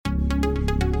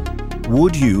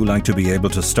Would you like to be able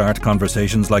to start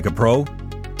conversations like a pro?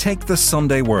 Take the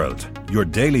Sunday World, your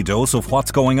daily dose of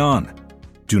what's going on.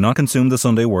 Do not consume the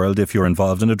Sunday World if you're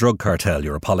involved in a drug cartel,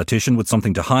 you're a politician with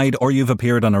something to hide, or you've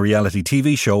appeared on a reality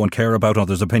TV show and care about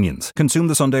others' opinions. Consume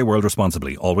the Sunday World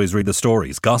responsibly. Always read the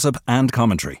stories, gossip and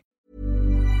commentary.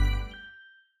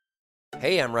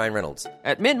 Hey, I'm Ryan Reynolds.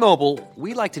 At Mint Mobile,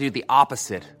 we like to do the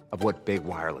opposite of what Big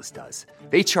Wireless does.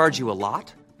 They charge you a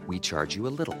lot, we charge you a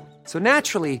little. So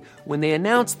naturally, when they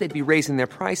announced they'd be raising their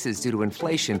prices due to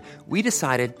inflation, we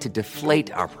decided to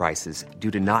deflate our prices due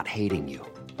to not hating you.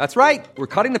 That's right. We're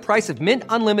cutting the price of Mint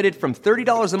Unlimited from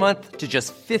 $30 a month to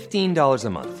just $15 a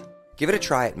month. Give it a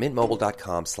try at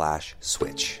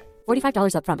mintmobile.com/switch.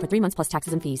 $45 up front for 3 months plus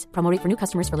taxes and fees. Promo rate for new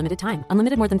customers for limited time.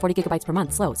 Unlimited more than 40 gigabytes per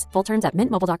month. Slows full terms at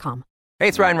mintmobile.com. Hey,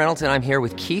 it's Ryan Reynolds, and I'm here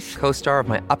with Keith, co-star of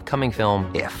my upcoming film,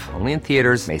 If, only in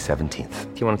theaters May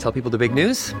 17th. Do you want to tell people the big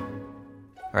news?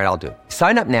 All right, I'll do it.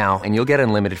 Sign up now and you'll get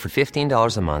unlimited for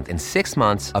 $15 a month and 6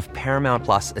 months of Paramount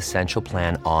Plus Essential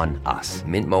Plan on us.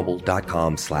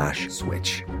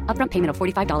 mintmobile.com/switch. Upfront payment of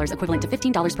 $45 equivalent to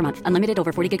 $15 per month. Unlimited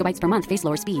over 40 gigabytes per month. Face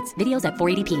lower speeds. Videos at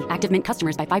 480p. Active Mint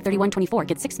customers by 531.24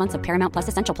 get 6 months of Paramount Plus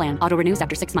Essential Plan. Auto renews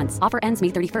after 6 months. Offer ends May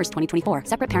 31st, 2024.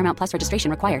 Separate Paramount Plus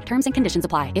registration required. Terms and conditions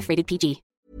apply if rated PG.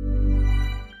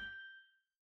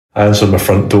 I answered my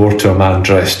front door to a man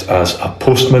dressed as a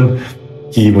postman.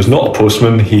 He was not a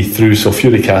postman. He threw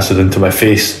sulfuric acid into my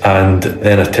face and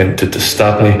then attempted to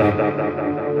stab me.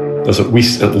 There's at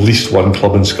least one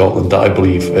club in Scotland that I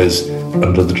believe is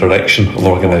under the direction of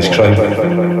organised crime.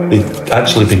 They've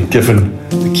actually been given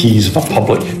the keys of a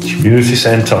public community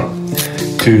centre,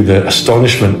 to the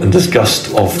astonishment and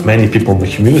disgust of many people in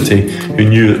the community who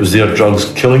knew it was their drugs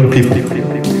killing people.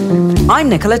 I'm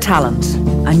Nicola Tallant,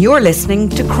 and you're listening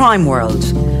to Crime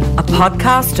World, a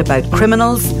podcast about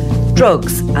criminals,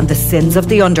 drugs and the sins of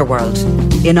the underworld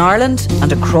in Ireland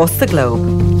and across the globe.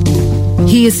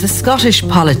 He is the Scottish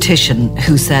politician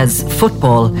who says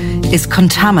football is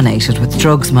contaminated with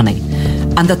drugs money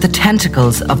and that the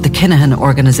tentacles of the Kinahan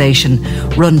organisation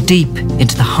run deep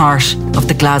into the heart of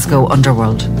the Glasgow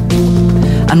underworld.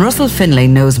 And Russell Finlay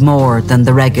knows more than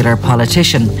the regular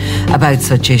politician about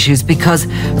such issues because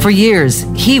for years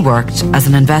he worked as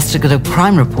an investigative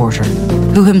crime reporter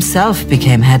who himself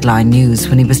became headline news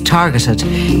when he was targeted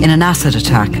in an acid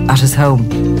attack at his home.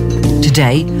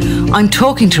 Today, I'm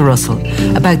talking to Russell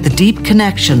about the deep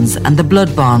connections and the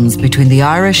blood bonds between the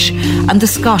Irish and the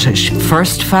Scottish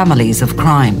first families of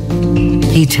crime.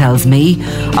 He tells me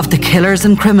of the killers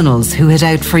and criminals who hid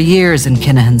out for years in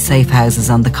Kinahan safe houses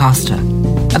on the Costa,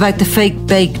 about the fake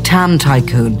bake tan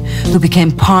tycoon who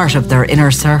became part of their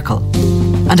inner circle,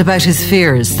 and about his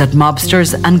fears that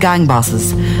mobsters and gang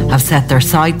bosses have set their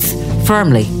sights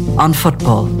firmly on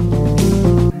football.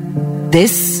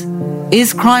 This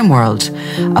is Crime World,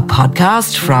 a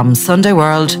podcast from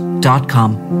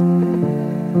SundayWorld.com.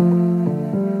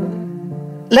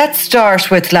 Let's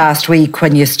start with last week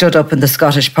when you stood up in the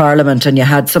Scottish Parliament and you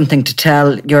had something to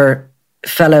tell your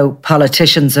fellow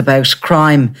politicians about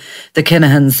crime, the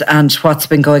Kinahans, and what's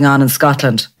been going on in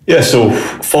Scotland. Yeah, so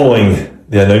following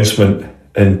the announcement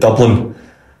in Dublin,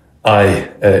 I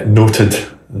noted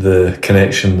the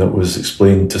connection that was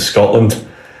explained to Scotland,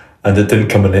 and it didn't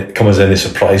come as any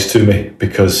surprise to me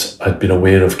because I'd been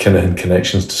aware of Kinahan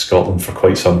connections to Scotland for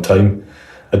quite some time.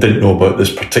 I didn't know about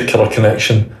this particular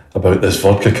connection, about this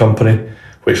vodka company,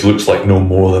 which looks like no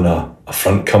more than a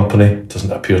front company. It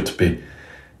doesn't appear to be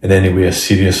in any way a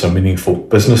serious or meaningful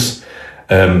business.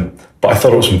 But I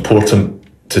thought it was important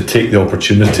to take the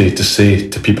opportunity to say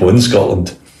to people in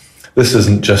Scotland, this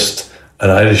isn't just an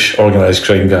Irish organised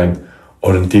crime gang,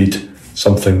 or indeed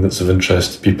something that's of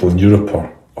interest to people in Europe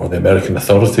or the American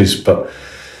authorities, but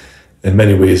in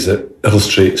many ways it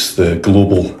illustrates the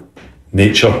global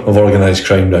nature of organised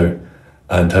crime now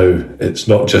and how it's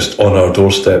not just on our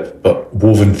doorstep, but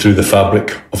woven through the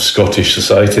fabric of Scottish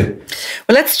society.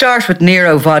 Well, let's start with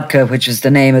Nero Vodka, which is the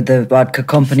name of the vodka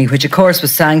company, which of course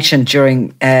was sanctioned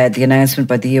during the announcement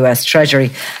by the US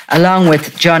Treasury, along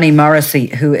with Johnny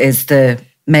Morrissey, who is the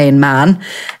main man.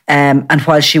 And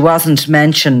while she wasn't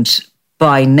mentioned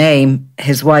by name,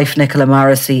 his wife, Nicola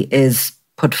Morrissey, is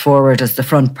put forward as the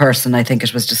front person, I think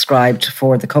it was described,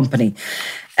 for the company.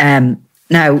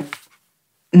 Now,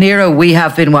 Nero, we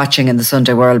have been watching in the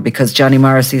Sunday World because Johnny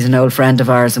Morrissey is an old friend of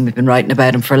ours and we've been writing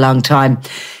about him for a long time.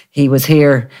 He was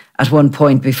here at one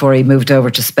point before he moved over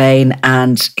to Spain,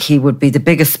 and he would be the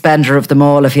biggest spender of them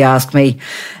all, if you ask me,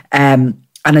 and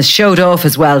has showed off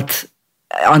his wealth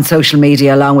on social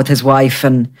media along with his wife,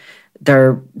 and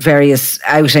their various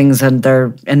outings and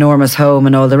their enormous home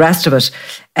and all the rest of it.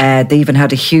 They even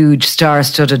had a huge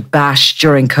star-studded bash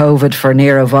during COVID for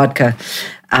Nero vodka,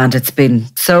 and it's been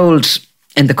sold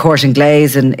in the Court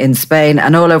Inglés in Spain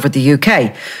and all over the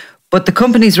UK. But the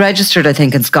company's registered, I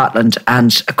think, in Scotland,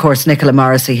 and of course Nicola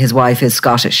Morrissey, his wife, is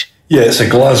Scottish. Yeah, it's a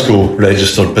Glasgow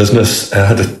registered business. I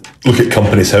had a look at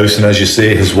Company's House, and as you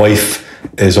say, his wife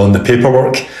is on the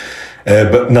paperwork.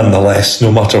 But nonetheless,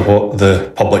 no matter what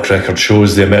the public record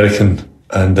shows, the American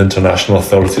and international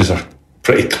authorities are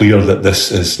pretty clear that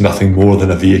this is nothing more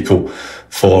than a vehicle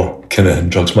for Kinahan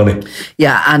drugs money.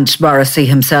 Yeah, and Morrissey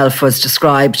himself was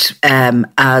described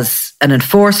as an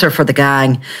enforcer for the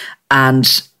gang,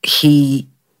 and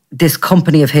this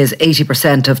company of his,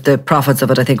 80% of the profits of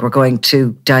it, I think, were going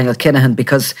to Daniel Kinahan,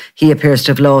 because he appears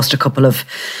to have lost a couple of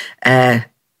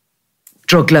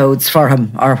drug loads for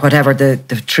him, or whatever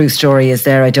the true story is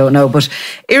there, I don't know. But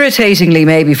irritatingly,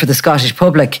 maybe for the Scottish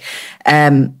public,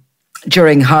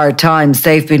 during hard times,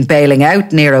 they've been bailing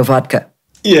out Nero vodka.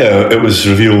 Yeah, it was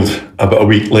revealed about a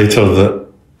week later that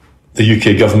the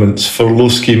UK government's furlough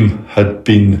scheme had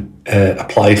been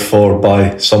applied for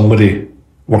by somebody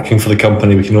working for the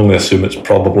company. We can only assume it's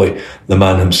probably the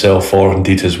man himself or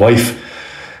indeed his wife.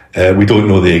 We don't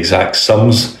know the exact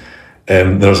sums.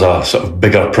 There's a sort of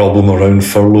bigger problem around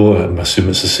furlough, and I assume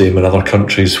it's the same in other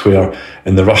countries, where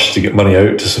in the rush to get money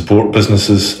out to support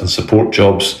businesses and support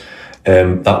jobs,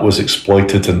 that was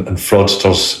exploited, and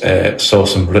fraudsters saw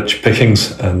some rich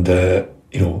pickings, and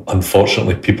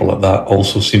unfortunately people like that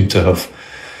also seem to have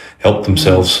helped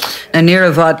themselves. Now,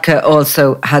 Nero Vodka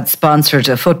also had sponsored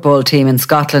a football team in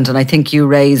Scotland, and I think you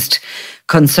raised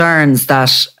concerns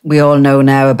that we all know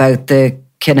now about the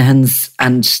Kinahans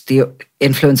and the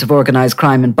influence of organised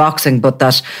crime in boxing, but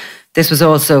that this was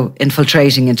also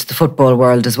infiltrating into the football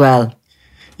world as well.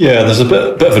 Yeah, there's a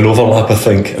bit of an overlap, I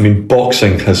think. I mean,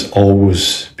 boxing has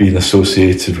always been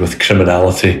associated with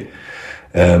criminality.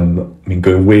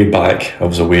 Going way back, I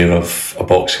was aware of a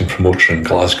boxing promoter in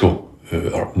Glasgow,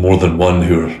 or more than one,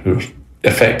 who are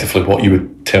effectively what you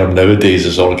would term nowadays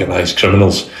as organised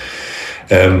criminals.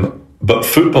 But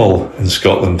football in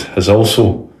Scotland has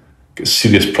also got a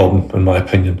serious problem, in my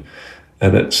opinion.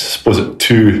 And it's, I suppose, at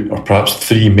two or perhaps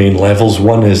three main levels.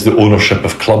 One is the ownership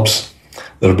of clubs.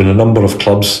 There have been a number of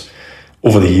clubs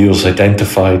over the years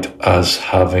identified as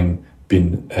having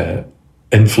been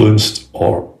influenced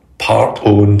or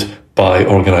part-owned by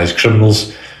organised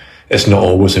criminals. It's not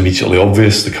always immediately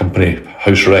obvious. The company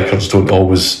house records don't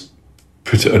always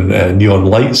put it on neon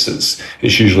lights. It's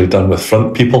usually done with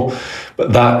front people.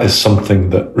 But that is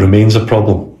something that remains a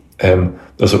problem.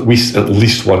 There's at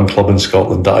least one club in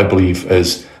Scotland that I believe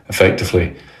is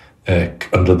effectively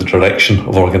under the direction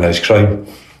of organised crime.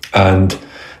 And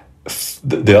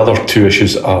the other two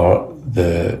issues are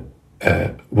the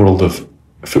world of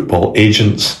football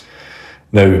agents.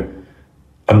 Now,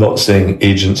 I'm not saying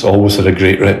agents always had a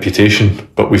great reputation,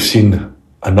 but we've seen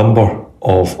a number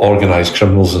of organised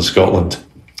criminals in Scotland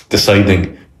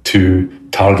deciding to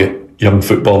target young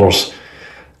footballers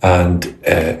and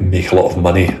make a lot of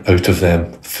money out of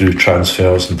them through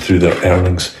transfers and through their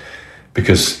earnings,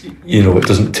 because it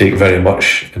doesn't take very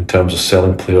much in terms of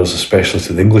selling players, especially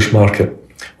to the English market,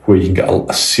 where you can get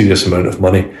a serious amount of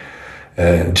money.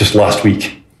 Just last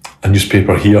week, a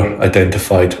newspaper here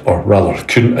identified, or rather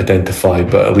couldn't identify,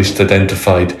 but at least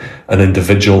identified an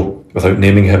individual, without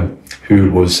naming him,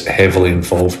 who was heavily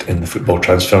involved in the football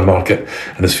transfer market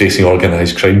and is facing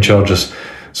organised crime charges.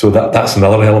 So that's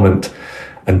another element.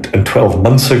 And 12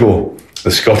 months ago,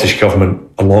 the Scottish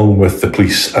Government, along with the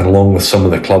police and along with some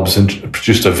of the clubs,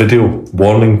 produced a video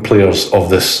warning players of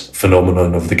this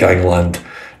phenomenon of the gangland,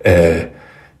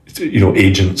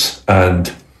 agents.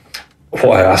 And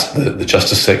what I asked the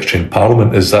Justice Secretary in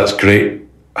Parliament is, that's great,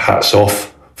 hats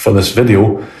off for this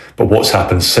video, but what's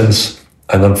happened since?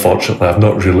 And unfortunately, I've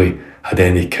not really had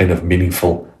any kind of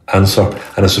meaningful answer.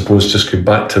 And I suppose, just going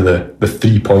back to the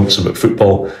 3 points about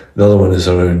football, the other one is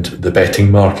around the betting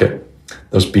market.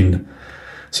 There's been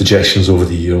suggestions over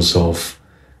the years of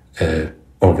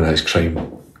organised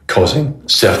crime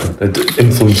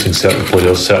influencing certain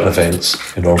players, certain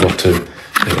events, in order to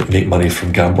make money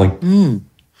from gambling.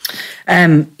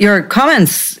 Your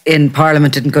comments in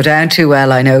Parliament didn't go down too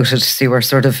well, I noticed. You were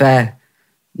sort of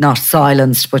not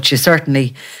silenced, but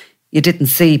you didn't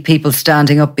see people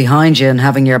standing up behind you and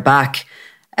having your back,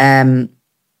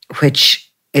 which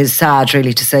is sad,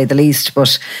 really, to say the least.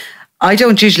 But I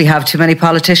don't usually have too many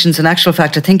politicians. In actual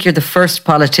fact, I think you're the first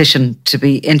politician to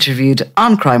be interviewed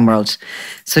on Crime World.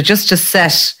 So just to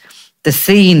set the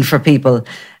scene for people,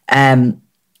 the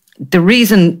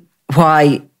reason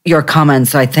why your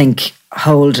comments, I think,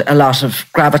 hold a lot of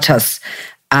gravitas.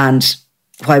 And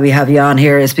why we have you on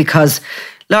here is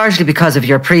largely because of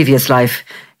your previous life.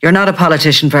 You're not a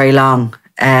politician very long.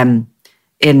 In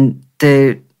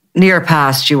the near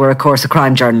past, you were, of course, a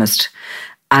crime journalist.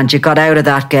 And you got out of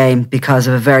that game because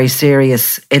of a very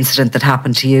serious incident that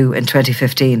happened to you in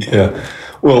 2015. Yeah.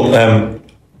 Well,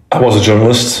 I was a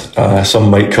journalist. Some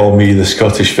might call me the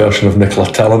Scottish version of Nicola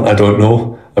Tallant. I don't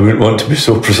know. I wouldn't want to be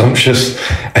so presumptuous.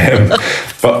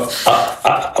 But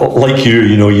like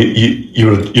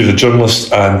you're a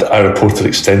journalist, and I reported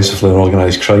extensively on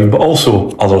organised crime, but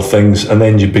also other things. And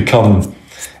then it becomes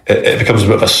a bit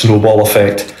of a snowball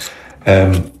effect.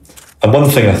 And one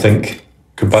thing I think,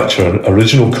 go back to your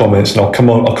original comments, and I'll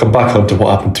come back onto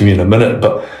what happened to me in a minute,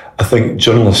 but I think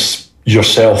journalists,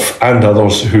 yourself and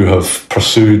others who have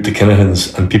pursued the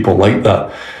Kinahans and people like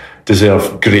that,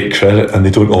 deserve great credit, and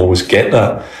they don't always get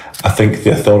that. I think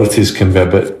the authorities can be a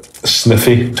bit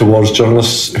sniffy towards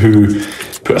journalists who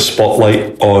put a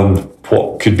spotlight on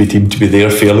what could be deemed to be their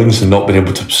failings and not being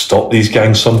able to stop these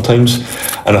gangs sometimes.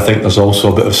 And I think there's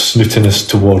also a bit of snootiness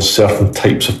towards certain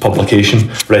types of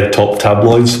publication, red top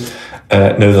tabloids.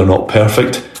 Now, they're not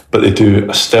perfect, but they do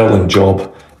a sterling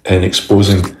job in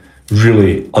exposing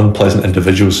really unpleasant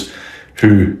individuals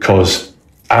who cause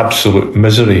absolute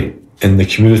misery in the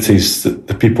communities that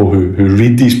the people who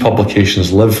read these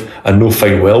publications live and know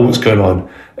fine well what's going on.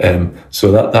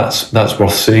 So that's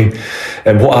worth saying.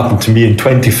 And what happened to me in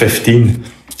 2015,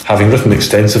 having written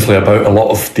extensively about a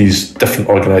lot of these different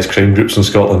organised crime groups in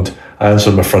Scotland, I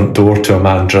answered my front door to a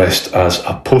man dressed as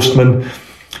a postman.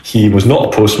 He was not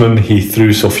a postman. He threw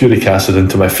sulfuric acid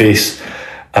into my face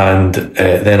and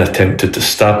then attempted to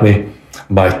stab me.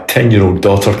 My 10-year-old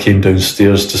daughter came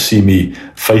downstairs to see me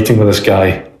fighting with this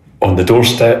guy on the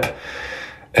doorstep.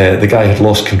 The guy had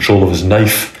lost control of his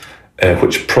knife,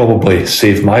 which probably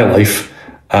saved my life,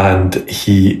 and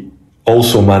he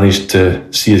also managed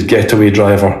to see his getaway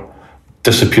driver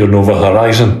disappearing over the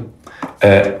horizon.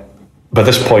 By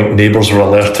this point, neighbours were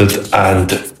alerted and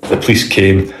the police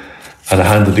came, and I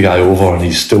handed the guy over, and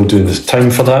he's still doing his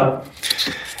time for that.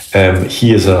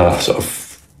 He is a sort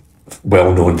of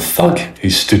well-known thug.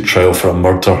 He's stood trial for a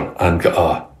murder and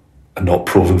got a not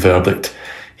proven verdict.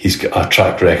 He's got a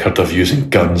track record of using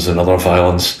guns and other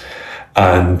violence.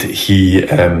 And he,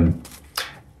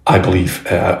 I believe,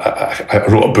 I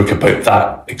wrote a book about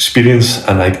that experience,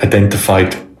 and I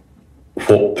identified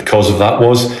what the cause of that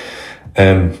was.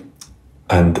 And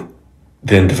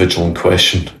the individual in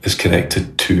question is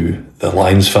connected to the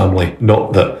Lyons family.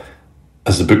 Not that,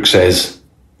 as the book says,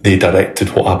 they directed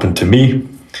what happened to me,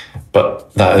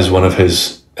 but that is one of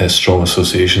his strong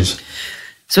associations.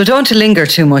 So I don't want to linger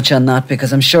too much on that,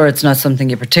 because I'm sure it's not something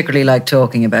you particularly like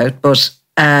talking about, but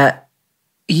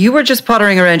you were just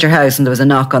pottering around your house and there was a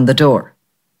knock on the door.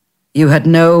 You had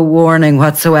no warning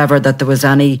whatsoever that there was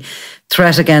any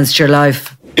threat against your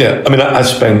life. Yeah, I mean, I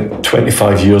spent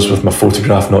 25 years with my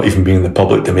photograph not even being in the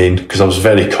public domain, because I was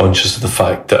very conscious of the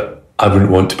fact that I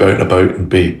wouldn't want to be out and about and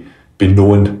be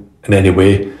known in any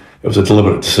way. It was a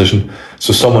deliberate decision.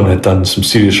 So someone had done some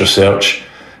serious research.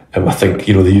 I think,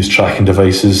 they use tracking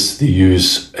devices.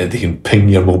 They can ping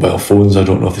your mobile phones. I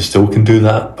don't know if they still can do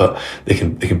that, but they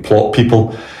can plot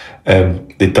people.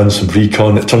 They'd done some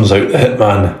recon. It turns out the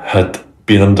hitman had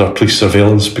been under police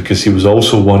surveillance because he was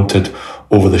also wanted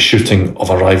over the shooting of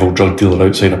a rival drug dealer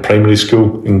outside a primary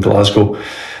school in Glasgow.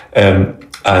 And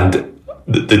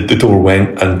the door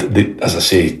went, and as I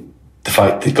say, the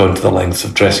fact they'd gone to the lengths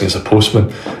of dressing as a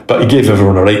postman. But he gave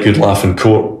everyone a right good laugh in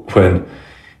court when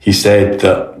he said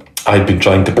that I'd been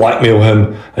trying to blackmail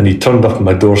him, and he turned up on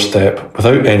my doorstep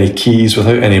without any keys,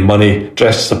 without any money,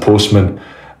 dressed as a postman,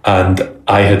 and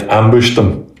I had ambushed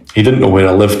him. He didn't know where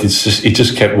I lived. He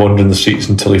just kept wandering the streets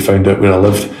until he found out where I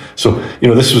lived. So,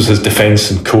 this was his defence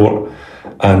in court.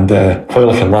 And while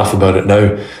I can laugh about it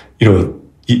now,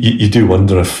 you do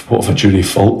wonder what if a jury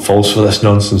falls for this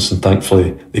nonsense, and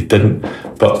thankfully they didn't.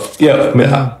 But yeah, I mean,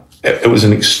 it was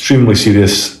an extremely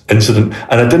serious incident,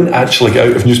 and I didn't actually get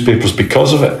out of newspapers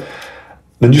because of it.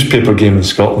 The newspaper game in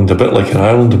Scotland, a bit like in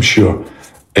Ireland, I'm sure,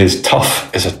 is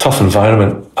tough. It's a tough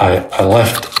environment. I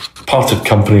left, parted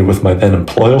company with my then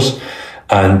employers,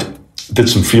 and did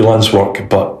some freelance work,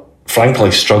 but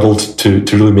frankly struggled to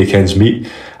really make ends meet.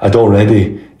 I'd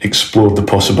already explored the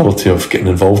possibility of getting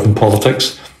involved in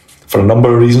politics for a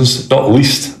number of reasons, not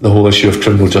least the whole issue of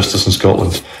criminal justice in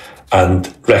Scotland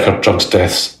and record drugs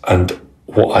deaths, and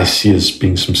what I see as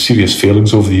being some serious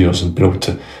failings over the years, and being able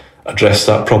to address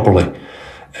that properly.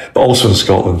 But also in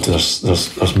Scotland,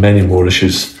 there's many more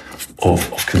issues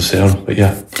of concern. But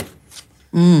yeah.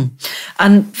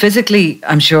 And physically,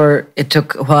 I'm sure it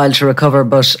took a while to recover,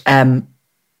 but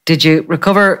did you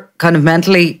recover kind of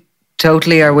mentally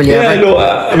totally, or will you ever? No,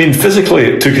 I mean, physically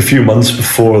it took a few months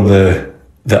before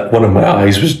that one of my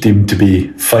eyes was deemed to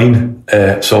be fine.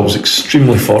 So I was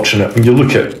extremely fortunate. When you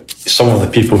look at some of the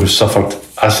people who suffered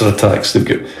acid attacks, they've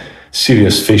got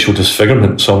serious facial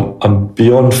disfigurement. So I'm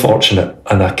beyond fortunate,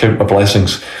 and I count my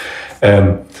blessings.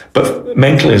 But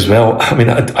mentally as well, I mean,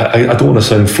 I don't want to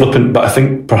sound flippant, but I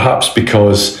think perhaps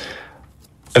because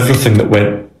everything that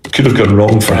could have gone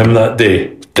wrong for him that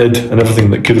day did, and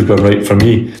everything that could have gone right for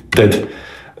me did.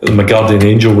 My guardian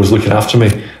angel was looking after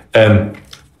me. I'm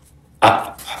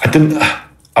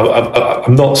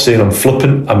not saying I'm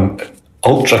flippant. I'm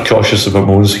ultra cautious about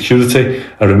my own security.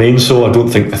 I remain so. I don't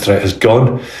think the threat is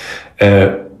gone.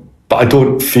 But I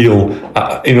don't feel,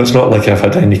 it's not like I've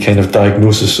had any kind of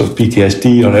diagnosis of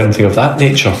PTSD or anything of that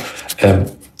nature.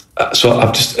 So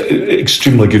I've just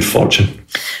extremely good fortune.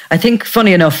 I think,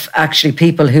 funny enough, actually,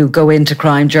 people who go into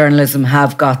crime journalism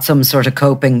have got some sort of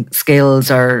coping skills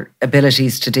or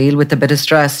abilities to deal with a bit of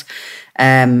stress.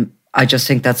 I just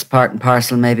think that's part and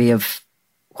parcel maybe of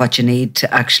what you need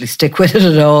to actually stick with it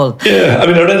at all. Yeah, I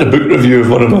mean, I read a book review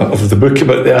of the book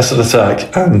about the acid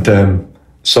attack, and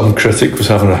some critic was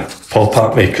having a pop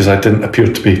at me because I didn't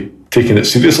appear to be taking it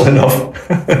seriously enough.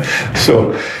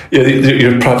 So, yeah,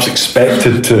 you're perhaps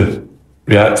expected to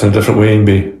react in a different way and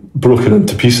be broken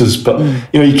into pieces. But,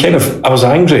 I was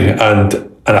angry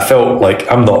and I felt like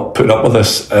I'm not putting up with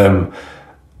this.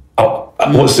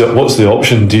 What's the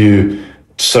option? Do you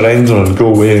surrender and go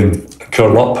away and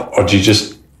curl up, or do you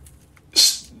just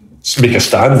make a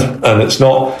stand? And that's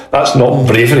not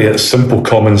bravery, it's simple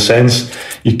common sense.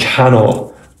 You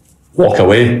cannot walk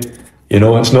away.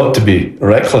 It's not to be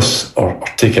reckless or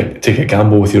take a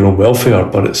gamble with your own welfare,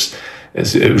 but it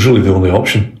was really the only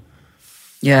option.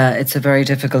 Yeah, it's a very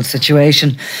difficult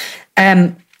situation.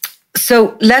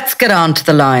 So let's get on to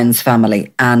the Lyons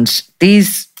family. And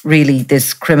this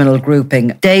criminal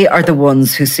grouping, they are the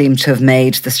ones who seem to have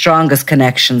made the strongest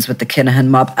connections with the Kinahan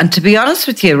mob. And to be honest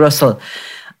with you, Russell,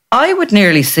 I would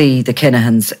nearly see the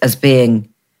Kinahans as being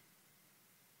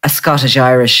a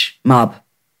Scottish-Irish mob.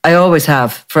 I always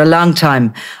have, for a long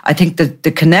time. I think that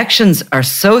the connections are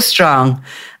so strong,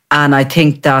 and I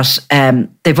think that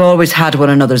they've always had one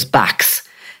another's backs,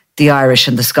 the Irish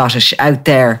and the Scottish, out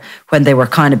there when they were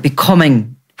kind of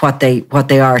becoming what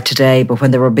they are today, but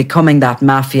when they were becoming that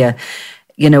mafia,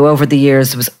 over the years,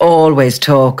 there was always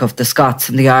talk of the Scots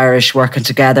and the Irish working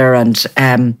together, and,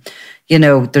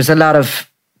 there's a lot of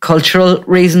cultural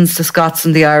reasons the Scots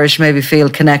and the Irish maybe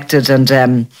feel connected,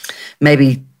 and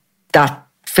maybe that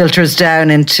filters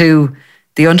down into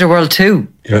the underworld too.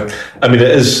 Yeah, I mean,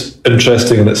 it is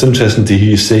interesting, and it's interesting to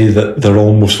hear you say that they're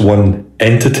almost one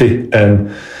entity,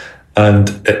 and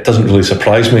it doesn't really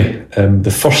surprise me.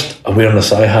 The first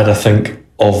awareness I had, I think,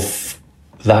 of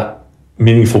that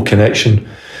meaningful connection,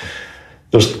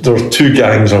 there were two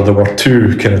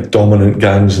kind of dominant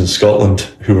gangs in Scotland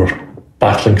who were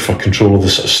battling for control of the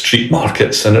sort of street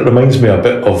markets, and it reminds me a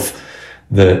bit of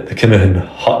the Kinahan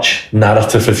Hutch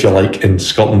narrative, if you like, in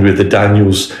Scotland with the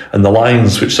Daniels and the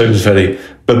Lyons, which sounds very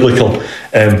biblical.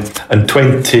 And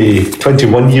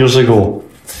 21 years ago,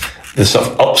 the sort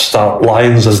of upstart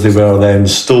Lyons, as they were then,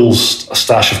 stole a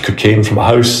stash of cocaine from a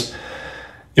house.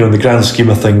 In the grand scheme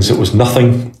of things, it was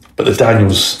nothing, but the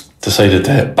Daniels decided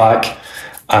to hit back,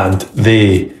 and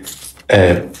they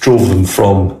drove them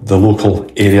from the local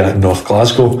area in North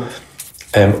Glasgow.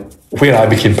 Where I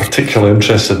became particularly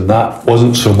interested in that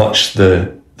wasn't so much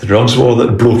the drugs war that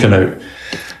had broken out,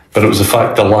 but it was the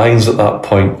fact the Lyons at that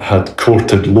point had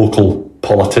courted local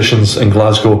politicians in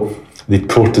Glasgow. They'd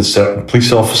courted certain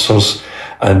police officers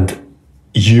and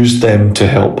used them to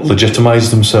help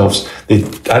legitimise themselves.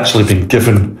 They'd actually been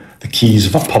given the keys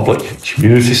of a public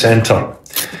community centre,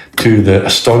 to the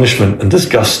astonishment and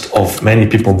disgust of many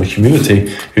people in the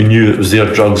community who knew it was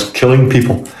their drugs killing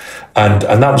people. And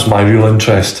that was my real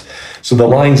interest. So the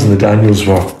Lyons and the Daniels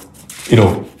were,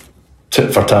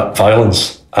 tit for tat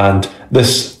violence. And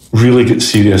this really got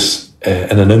serious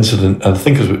in an incident, I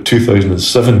think it was about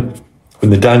 2007,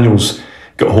 when the Daniels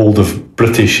got hold of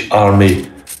British Army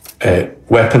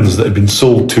weapons that had been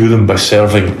sold to them by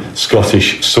serving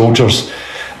Scottish soldiers,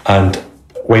 and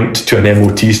went to an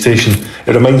MOT station.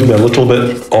 It reminds me a little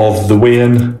bit of the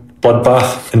weigh-in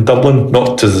bloodbath in Dublin,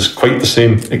 not to quite the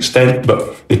same extent,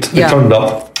 but they turned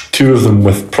up, two of them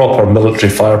with proper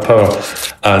military firepower,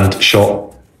 and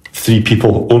shot 3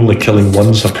 people, only killing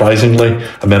one, surprisingly,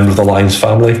 a member of the Lyons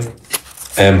family.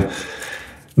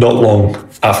 Not long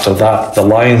after that, the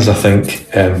Lyons, I think,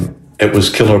 it was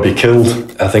kill or be killed.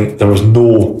 I think there was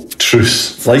no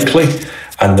truce likely,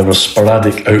 and there were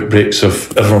sporadic outbreaks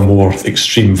of ever more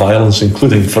extreme violence,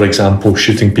 including, for example,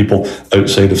 shooting people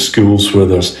outside of schools where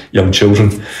there's young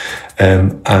children.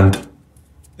 And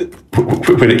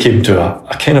when it came to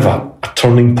a kind of a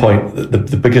turning point,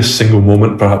 the biggest single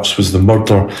moment perhaps was the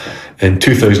murder in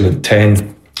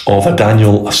 2010 of a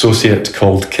Daniel associate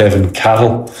called Kevin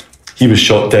Carroll. He was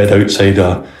shot dead outside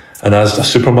an Asda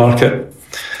supermarket,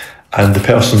 and the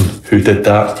person who did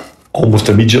that almost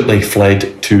immediately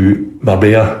fled to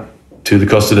Marbella, to the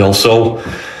Costa del Sol,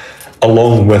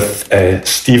 along with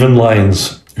Stephen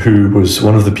Lyons, who was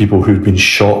one of the people who'd been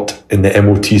shot in the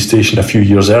MOT station a few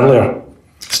years earlier.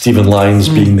 Stephen Lyons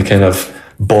being the kind of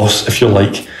boss, if you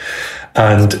like.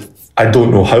 And I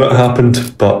don't know how it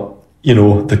happened, but, you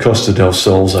know, the Costa del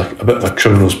Sol's a bit of a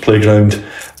criminal's playground,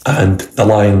 and the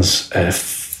Lyons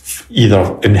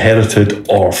either inherited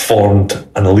or formed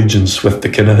an allegiance with the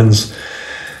Kinahans.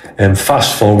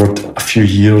 Fast forward a few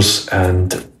years,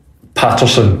 and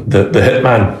Patterson, the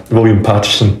hitman, William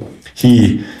Patterson,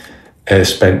 he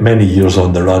spent many years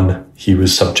on the run. He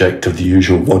was subject of the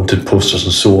usual wanted posters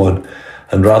and so on.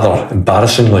 And rather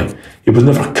embarrassingly, he was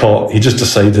never caught. He just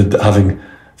decided that, having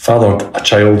fathered a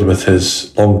child with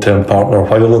his long-term partner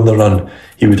while on the run,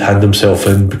 he would hand himself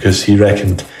in because he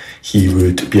reckoned he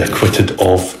would be acquitted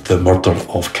of the murder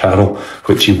of Carroll,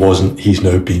 which he wasn't. He's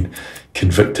now been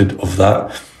convicted of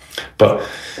that. But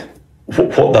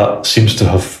what that seems to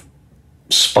have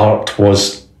sparked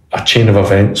was a chain of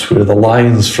events where the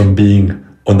Lions, from being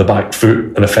on the back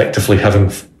foot and effectively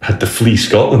having had to flee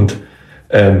Scotland,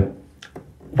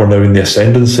 were now in the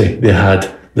ascendancy. They had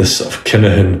this sort of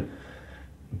Kinahan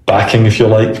backing, if you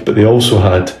like, but they also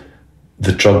had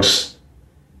the drugs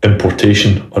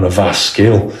importation on a vast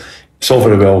scale. It's all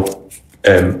very well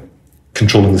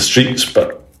controlling the streets,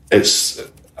 but it's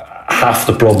half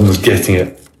the problem is getting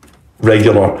it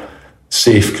regular,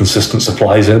 safe, consistent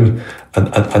supplies in,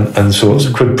 and so it's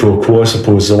a quid pro quo, I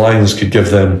suppose. The Lions could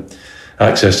give them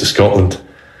access to Scotland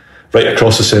right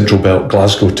across the central belt,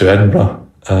 Glasgow to Edinburgh,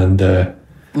 and they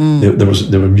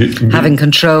were having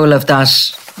control of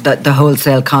that the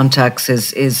wholesale contacts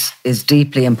is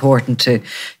deeply important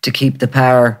to keep the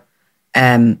power.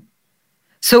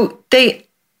 So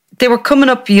they were coming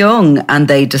up young, and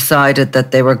they decided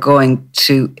that they were going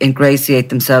to ingratiate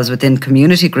themselves within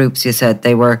community groups. You said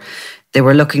they were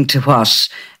looking to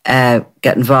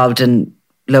get involved in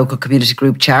local community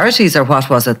group charities, or what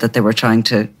was it that they were trying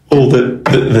to? Well,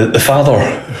 the father,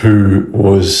 who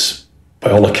was,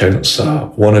 by all accounts,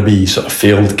 a wannabe sort of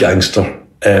failed gangster,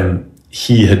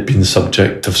 he had been the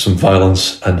subject of some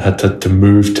violence and had to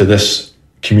move to this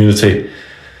community.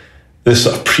 This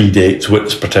sort of predates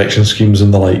witness protection schemes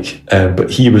and the like, but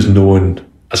he was known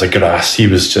as a grass. He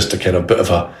was just a kind of bit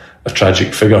of a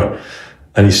tragic figure,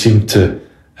 and he seemed to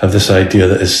have this idea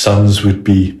that his sons would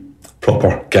be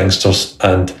proper gangsters,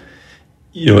 and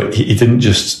you know, he didn't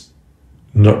just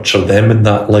nurture them in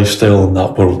that lifestyle and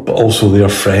that world, but also their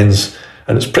friends.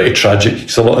 And it's pretty tragic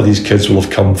because a lot of these kids will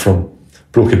have come from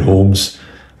broken homes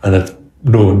and had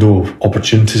no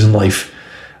opportunities in life.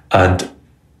 And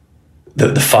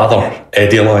the father,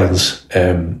 Eddie Lyons,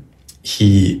 I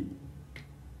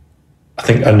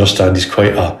understand he's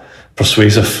quite a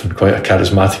persuasive and quite a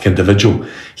charismatic individual.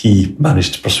 He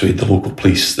managed to persuade the local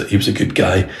police that he was a good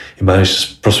guy. He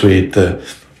managed to persuade the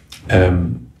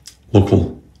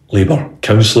local Labour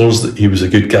councillors that he was a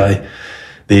good guy.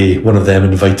 One of them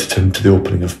invited him to the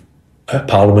opening of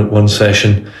Parliament one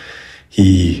session.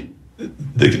 The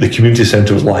community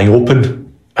centre was lying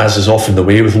open, as is often the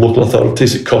way with local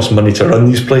authorities. It costs money to run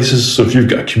these places, so if you've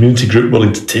got a community group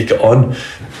willing to take it on,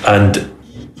 and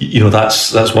you know,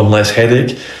 that's one less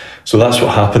headache. So that's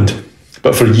what happened.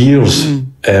 But for years,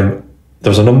 there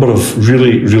was a number of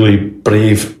really, really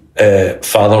brave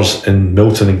fathers in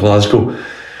Milton and Glasgow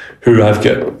who I've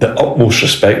got the utmost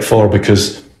respect for,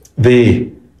 because they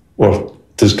were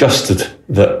disgusted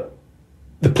that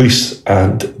the police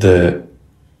and the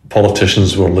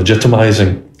politicians were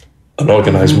legitimising an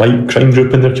organised crime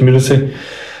group in their community.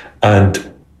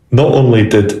 And not only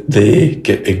did they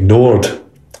get ignored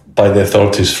by the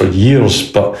authorities for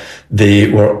years, but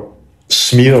they were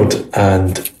smeared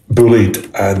and bullied,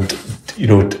 and you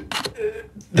know,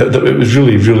 it was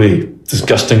really, really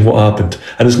disgusting what happened,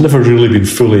 and it's never really been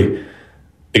fully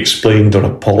explained or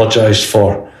apologised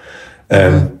for.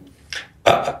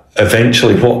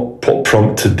 Eventually, what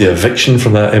prompted the eviction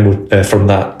from that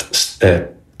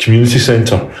community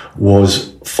centre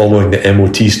was following the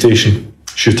MOT station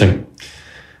shooting.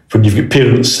 When you've got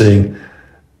parents saying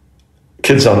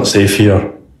kids aren't safe here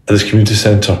at this community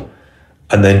centre,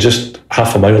 and then just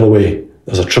half a mile away,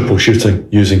 there's a triple shooting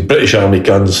using British Army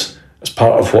guns as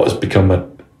part of what has become a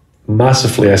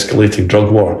massively escalating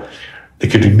drug war. They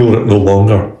could ignore it no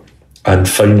longer and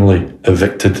finally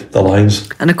evicted the Lions.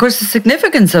 And of course, the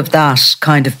significance of that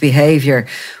kind of behaviour,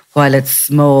 while it's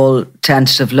small,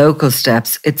 tentative local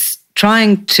steps, it's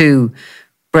trying to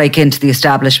break into the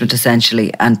establishment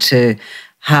essentially and to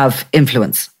have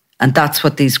influence. And that's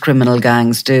what these criminal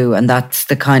gangs do. And that's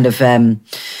the kind of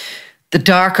the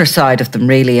darker side of them,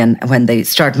 really. And when they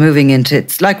start moving into,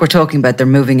 it's like we're talking about, they're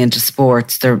moving into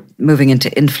sports, they're moving into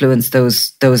influence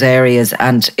those areas,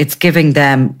 and it's giving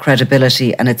them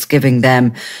credibility, and it's giving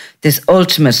them this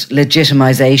ultimate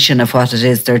legitimization of what it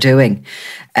is they're doing.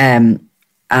 And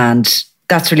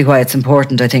that's really why it's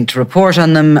important, I think, to report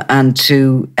on them and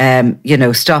to,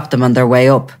 stop them on their way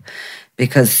up,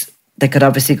 because they could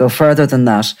obviously go further than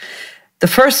that. The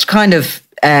first kind of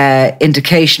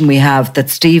indication we have that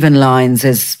Stephen Lyons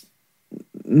is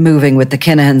moving with the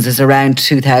Kinahans is around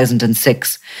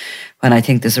 2006, when I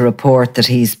think there's a report that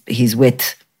he's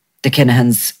with the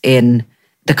Kinahans in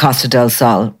the Costa del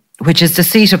Sol, which is the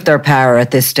seat of their power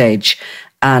at this stage.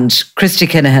 And Christy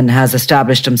Kinahan has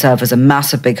established himself as a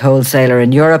massive big wholesaler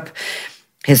in Europe.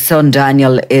 His son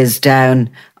Daniel is down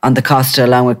on the Costa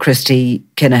along with Christy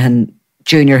Kinahan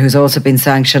Jr., who's also been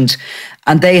sanctioned.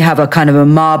 And they have a kind of a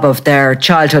mob of their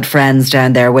childhood friends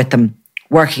down there with them,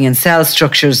 working in cell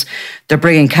structures. They're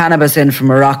bringing cannabis in from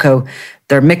Morocco.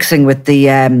 They're mixing with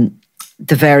the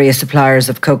various suppliers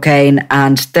of cocaine,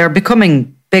 and they're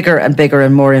becoming bigger and bigger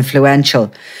and more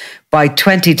influential. By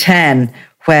 2010,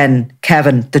 when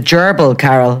Kevin, the Gerbil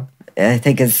Carroll, I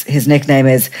think his nickname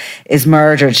is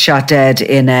murdered, shot dead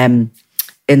in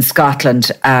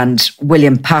Scotland, and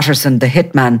William Patterson, the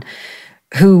hitman,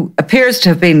 who appears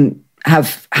to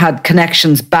have had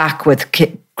connections back with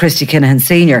Christy Kinahan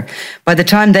Sr. By the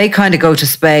time they kind of go to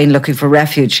Spain looking for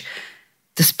refuge,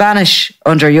 the Spanish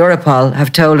under Europol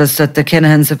have told us that the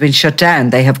Kinahans have been shut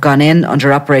down. They have gone in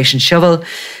under Operation Shovel.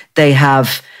 They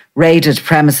have raided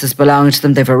premises belonging to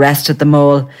them. They've arrested them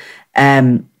all.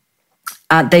 And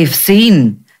they've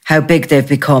seen how big they've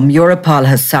become. Europol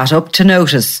has sat up to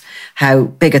notice how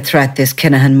big a threat this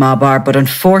Kinahan mob are. But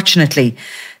unfortunately,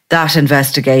 that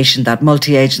investigation, that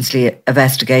multi-agency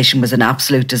investigation, was an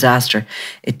absolute disaster.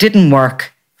 It didn't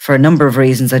work for a number of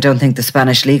reasons. I don't think the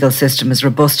Spanish legal system is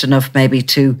robust enough maybe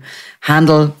to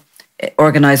handle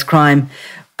organised crime.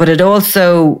 But it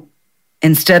also,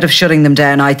 instead of shutting them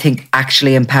down, I think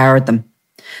actually empowered them.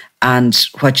 And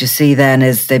what you see then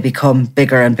is they become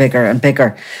bigger and bigger and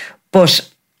bigger. But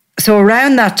so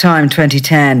around that time,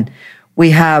 2010, we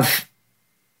have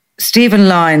Stephen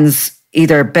Lyons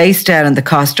either based down in the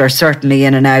Costa or certainly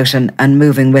in and out and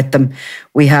moving with them.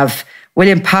 We have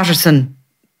William Patterson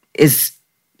is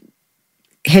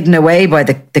hidden away by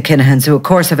the Kinahans, who of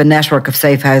course have a network of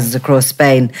safe houses across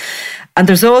Spain. And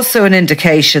there's also an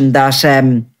indication that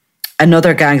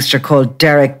another gangster called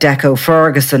Derek Deco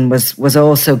Ferguson was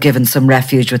also given some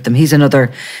refuge with them. He's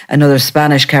another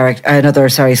Scottish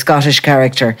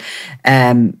character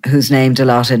who's named a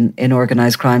lot in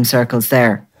organised crime circles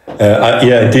there.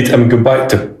 Yeah, indeed. I'm going back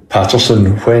to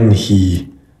Patterson when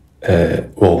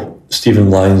Stephen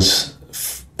Lyons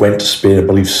went to Spain, I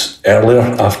believe, earlier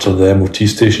after the MOT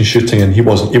station shooting, and he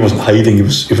wasn't hiding. He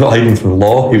was not hiding from the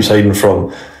law. He was hiding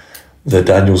from the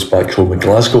Daniels back home in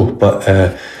Glasgow. But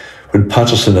when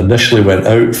Patterson initially went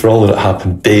out, for all that it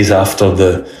happened days after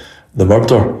the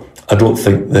murder, I don't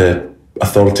think the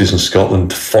authorities in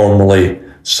Scotland formally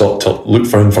sought to look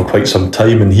for him for quite some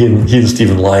time, and he and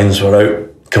Stephen Lyons were out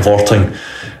cavorting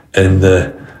in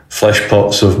the flesh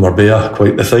pots of Marbella,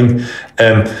 quite the thing.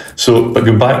 But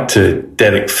going back to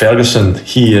Derek Ferguson,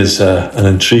 he is an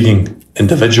intriguing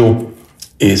individual.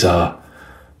 He's a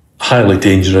highly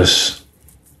dangerous,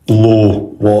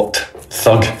 low-watt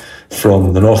thug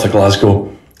from the north of Glasgow.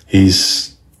 I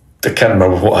can't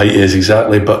remember what height he is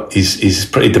exactly, but he's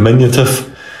pretty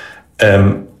diminutive.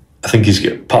 I think he's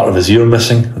got part of his ear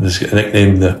missing, and he's got a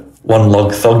nickname, the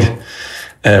One-Lug Thug.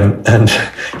 And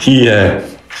he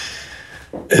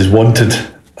is wanted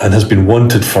and has been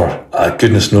wanted for,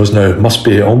 goodness knows now, must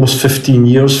be almost 15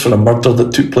 years for a murder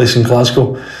that took place in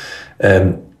Glasgow.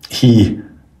 He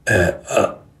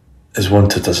is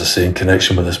wanted, as I say, in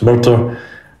connection with this murder.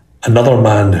 Another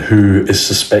man who is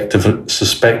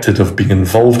suspected of being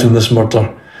involved in this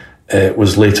murder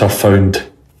was later found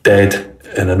dead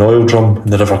in an oil drum in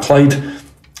the River Clyde.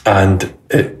 And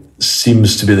it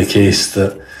seems to be the case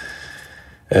that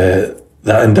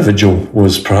that individual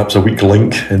was perhaps a weak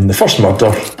link in the first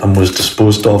murder and was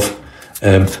disposed of.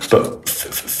 But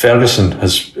Ferguson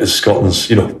is Scotland's,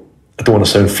 I don't want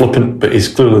to sound flippant, but he's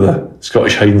clearly the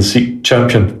Scottish hide-and-seek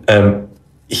champion.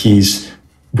 He's,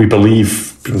 we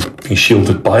believe, being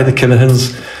shielded by the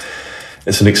Kinahans.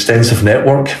 It's an extensive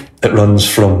network. It runs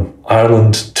from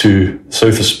Ireland to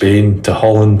south of Spain to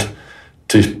Holland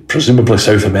to presumably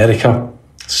South America,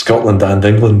 Scotland and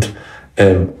England.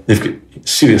 They've got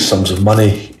serious sums of money,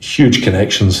 huge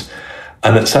connections,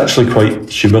 and it's actually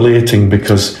quite humiliating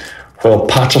because while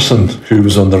Patterson, who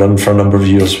was on the run for a number of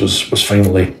years, was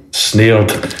finally snared,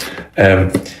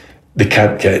 they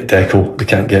can't get Deco, they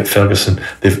can't get Ferguson.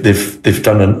 They've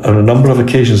done on a number of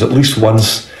occasions, at least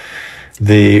once,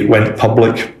 they went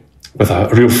public with a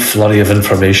real flurry of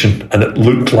information, and it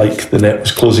looked like the net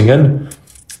was closing in.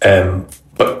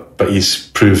 But he's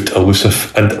proved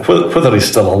elusive, and whether he's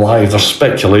still alive, there's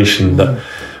speculation that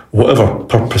whatever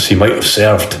purpose he might have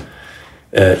served,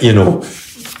 if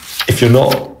you're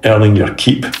not earning your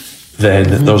keep,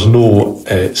 then there's no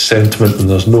sentiment and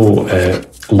there's no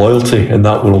loyalty in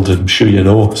that world, I'm sure you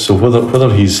know. So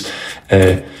whether he's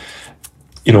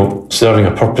serving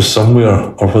a purpose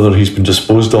somewhere or whether he's been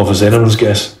disposed of is anyone's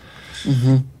guess.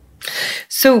 Mm-hmm.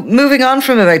 So moving on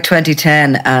from about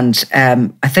 2010, and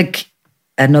I think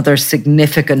another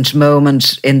significant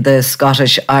moment in the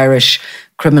Scottish-Irish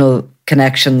criminal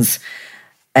connections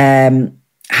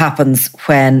happens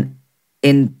when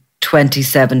in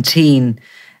 2017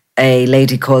 a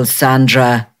lady called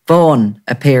Sandra Vaughan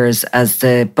appears as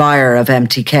the buyer of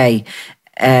MTK,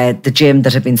 the gym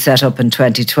that had been set up in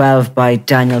 2012 by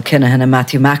Daniel Kinahan and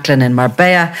Matthew Macklin in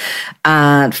Marbella,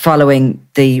 following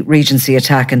the Regency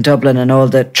attack in Dublin and all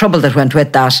the trouble that went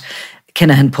with that.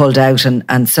 Kinahan pulled out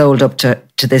and sold up to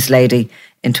this lady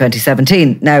in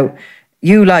 2017. Now,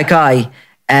 you, like I,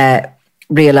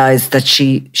 realised that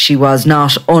she was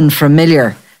not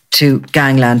unfamiliar to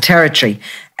gangland territory.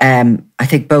 I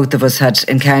think both of us had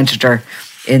encountered her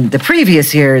in the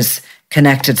previous years,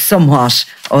 connected somewhat,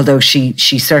 although she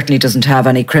certainly doesn't have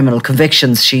any criminal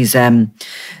convictions. She's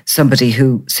somebody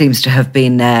who seems to have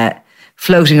been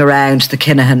floating around the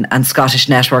Kinahan and Scottish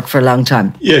network for a long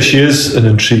time. Yeah, she is an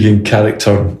intriguing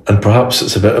character, and perhaps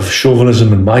it's a bit of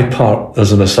chauvinism on my part.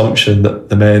 There's an assumption that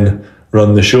the men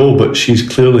run the show, but she's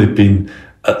clearly been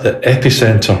at the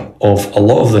epicentre of a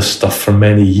lot of this stuff for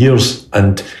many years,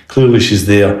 and clearly she's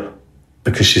there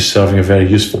because she's serving a very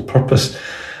useful purpose.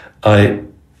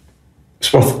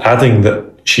 It's worth adding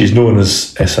that she's known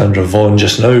as Sandra Vaughan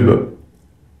just now, but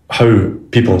how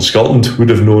people in Scotland would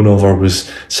have known of her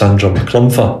was Sandra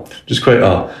McClumpha, which is quite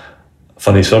a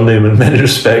funny surname in many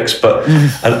respects. But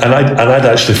and I'd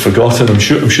actually forgotten. I'm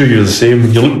sure you're the same.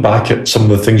 When you look back at some of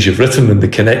the things you've written and the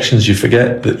connections, you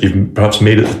forget that you've perhaps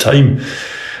made at the time.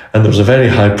 And there was a very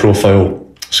high-profile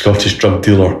Scottish drug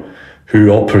dealer who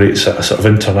operates at a sort of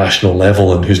international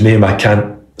level, and whose name I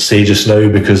can't say just now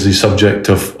because he's subject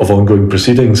of ongoing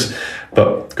proceedings.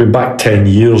 But going back 10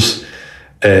 years,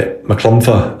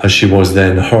 McClumpha, as she was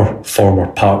then, her former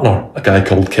partner, a guy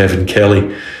called Kevin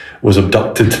Kelly, was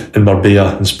abducted in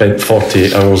Marbella and spent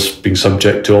 48 hours being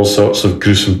subject to all sorts of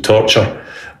gruesome torture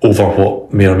over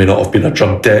what may or may not have been a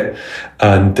drug debt.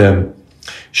 And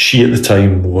she at the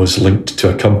time was linked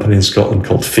to a company in Scotland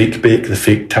called Fake Bake, the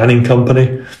fake tanning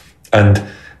company. And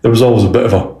there was always a bit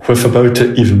of a whiff about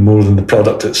it, even more than the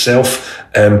product itself.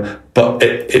 But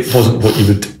it wasn't what you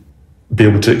would be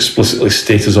able to explicitly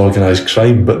state as organised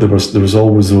crime, but there was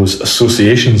always those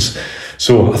associations.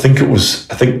 So I think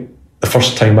the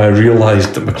first time I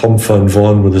realised that McClumpha and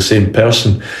Vaughan were the same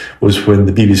person was when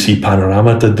the BBC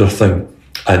Panorama did their thing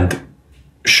and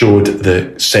showed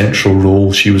the central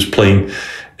role she was playing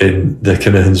in the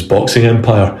Kinahan's boxing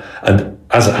empire. And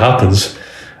as it happens,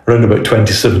 around about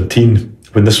 2017,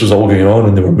 when this was all going on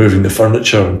and they were moving the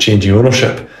furniture and changing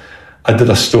ownership, I did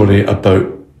a story about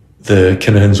the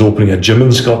Kinahans opening a gym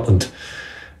in Scotland.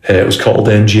 It was called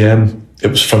MGM. It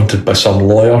was fronted by some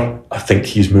lawyer. I think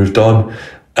he's moved on.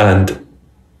 And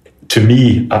to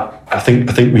me, I think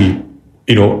we,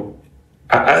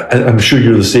 I'm sure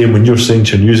you're the same when you're saying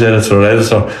to your news editor or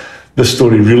editor, this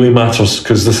story really matters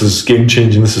because this is game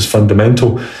changing, this is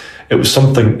fundamental. It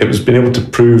was being able to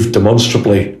prove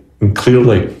demonstrably and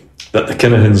clearly that the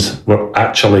Kinahans were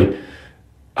actually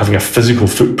having a physical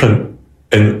footprint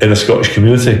in a Scottish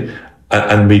community,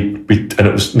 and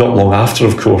it was not long after,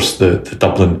 of course, the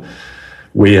Dublin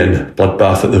weigh-in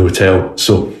bloodbath at the hotel.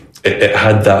 So it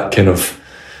had that kind of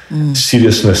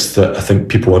seriousness that I think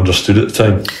people understood at the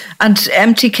time. And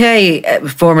MTK,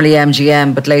 formerly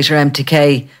MGM, but later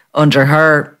MTK, under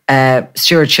her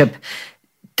stewardship,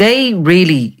 they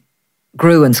really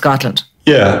grew in Scotland.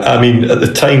 Yeah, I mean, at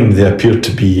the time they appeared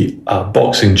to be a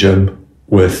boxing gym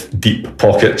with deep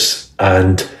pockets,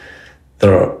 and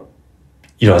there are,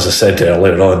 as I said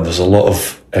earlier on, there's a lot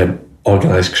of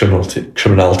organised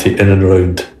criminality in and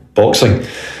around boxing.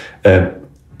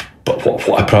 But what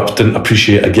I perhaps didn't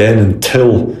appreciate again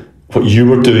until what you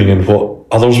were doing and what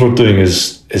others were doing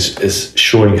is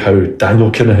showing how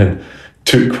Daniel Kinahan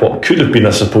took what could have been,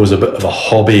 I suppose, a bit of a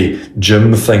hobby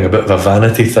gym thing, a bit of a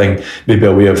vanity thing, maybe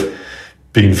a way of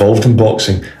being involved in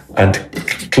boxing. And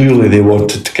clearly they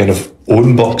wanted to kind of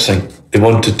own boxing. They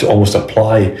wanted to almost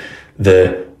apply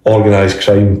the organised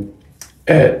crime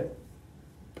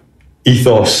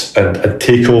ethos and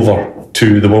take over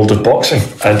to the world of boxing.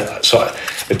 And so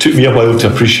it took me a while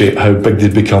to appreciate how big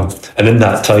they'd become. And in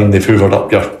that time, they've hoovered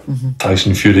up your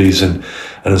Tyson Furies, and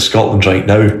in Scotland right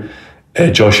now,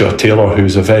 Joshua Taylor,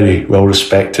 who's a very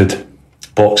well-respected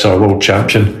boxer, world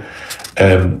champion,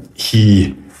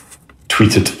 he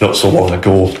tweeted not so long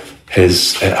ago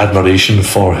his admiration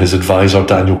for his advisor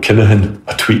Daniel Kinahan,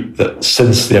 a tweet that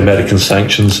since the American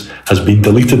sanctions has been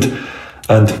deleted.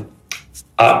 And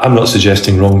I'm not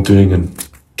suggesting wrongdoing on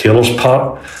Taylor's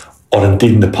part, or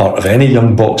indeed in the part of any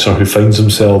young boxer who finds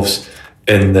themselves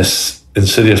in this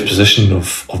insidious position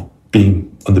of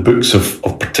being on the books of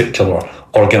particular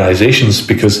organisations,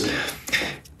 because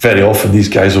very often these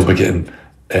guys will be getting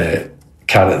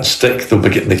carrot and stick. They'll be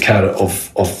getting the carrot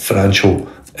of financial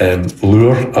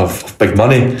lure of big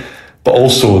money, but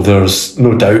also there's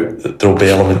no doubt that there'll be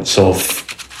elements of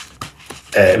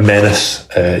menace.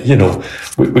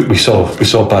 We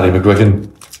saw Barry McGuigan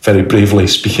very bravely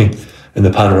speaking in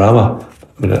the Panorama.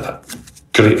 I mean,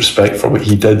 great respect for what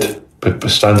he did with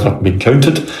standing up and being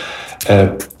counted.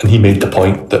 And he made the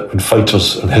point that when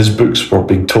fighters in his books were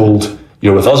being told,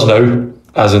 "You're with us now,"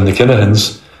 as in the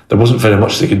Kinahans, there wasn't very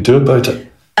much they could do about it.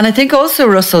 And I think also,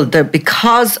 Russell, that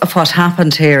because of what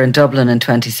happened here in Dublin in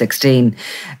 2016,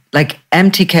 like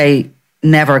MTK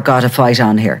never got a fight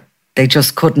on here. They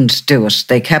just couldn't do it.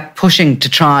 They kept pushing to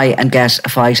try and get a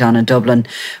fight on in Dublin,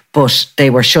 but they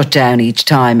were shut down each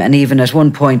time. And even at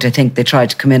one point, I think they tried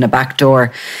to come in a back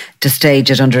door to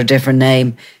stage it under a different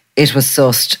name. It was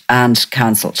sussed and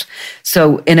cancelled.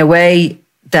 So in a way,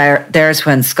 there's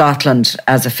when Scotland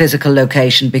as a physical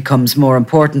location becomes more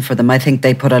important for them. I think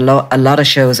they put a lot of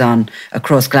shows on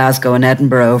across Glasgow and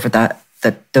Edinburgh over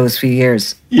those few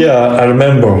years. Yeah, I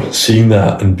remember seeing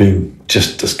that and being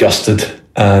just disgusted.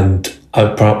 And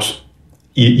perhaps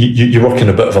you work in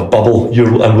a bit of a bubble.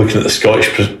 I'm looking at the Scottish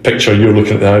picture, you're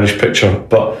looking at the Irish picture.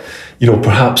 But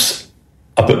perhaps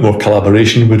a bit more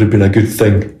collaboration would have been a good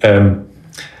thing.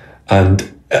 And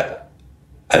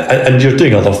you're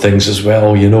doing other things as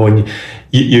well, and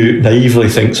you naively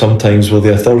think sometimes, well,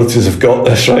 the authorities have got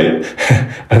this, right?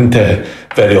 And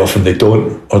very often they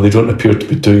don't, or they don't appear to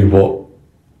be doing what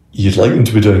you'd like them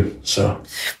to be doing. So,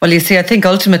 well, you see, I think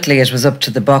ultimately it was up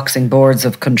to the boxing boards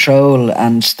of control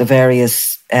and the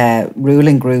various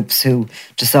ruling groups who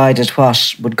decided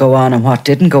what would go on and what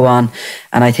didn't go on.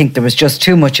 And I think there was just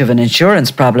too much of an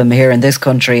insurance problem here in this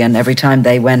country. And every time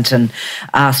they went and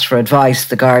asked for advice,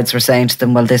 the guards were saying to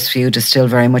them, well, this feud is still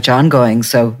very much ongoing.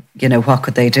 So, what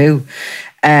could they do?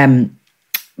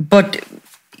 But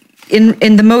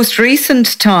in the most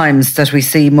recent times that we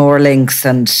see more links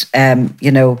and,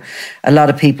 a lot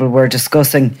of people were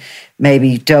discussing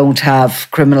maybe don't have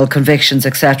criminal convictions,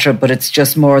 etc., but it's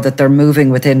just more that they're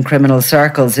moving within criminal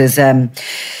circles, is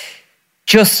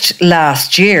just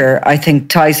last year, I think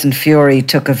Tyson Fury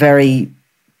took a very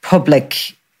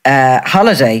public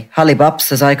holiday,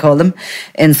 hollybops as I call them,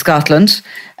 in Scotland,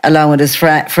 along with his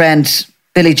friend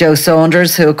Billy Joe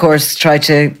Saunders, who of course tried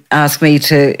to ask me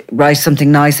to write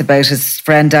something nice about his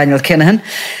friend Daniel Kinahan.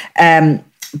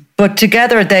 But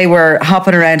together they were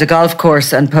hopping around a golf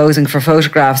course and posing for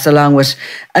photographs, along with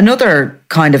another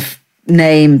kind of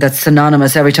name that's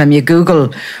synonymous. Every time you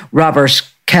Google Robert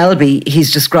Kelby,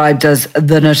 he's described as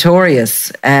the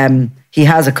Notorious. He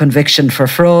has a conviction for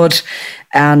fraud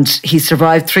and he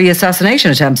survived 3 assassination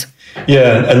attempts.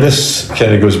 Yeah, and this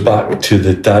kind of goes back to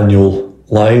the Daniel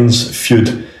Lyons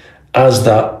feud. As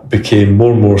that became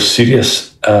more and more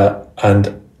serious,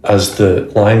 and as the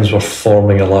Lions were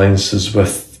forming alliances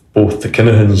with both the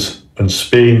Kinahans in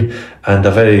Spain and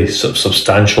a very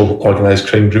substantial organised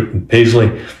crime group in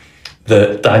Paisley,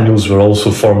 the Daniels were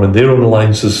also forming their own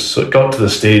alliances. So it got to the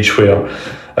stage where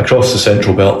across the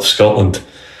central belt of Scotland,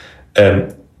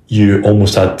 you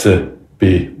almost had to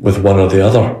be with one or the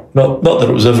other. Not that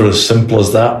it was ever as simple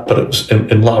as that, but it was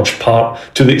in large part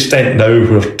to the extent now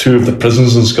where 2 of the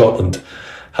prisons in Scotland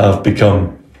have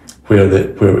become where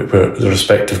the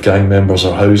respective gang members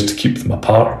are housed to keep them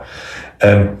apart.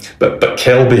 But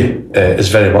Kelby is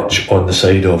very much on the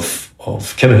side of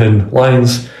Kinahan,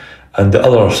 Lyons, and the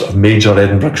other sort of major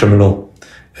Edinburgh criminal,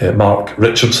 Mark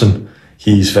Richardson.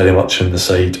 he's very much on the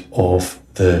side of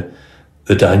the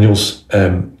Daniels.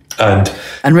 And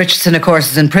Richardson, of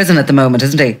course, is in prison at the moment,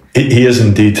 isn't he? He is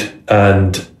indeed,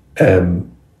 and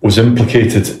was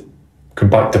implicated. Going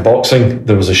back to boxing,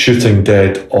 there was a shooting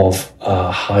dead of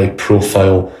a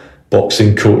high-profile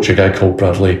boxing coach, a guy called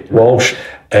Bradley Walsh,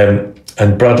 and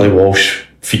Bradley Walsh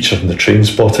featured in the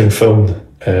Trainspotting film,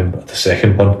 the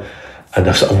second one, and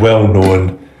a sort of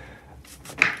well-known,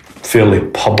 fairly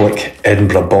public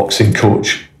Edinburgh boxing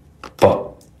coach, but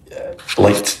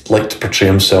liked to portray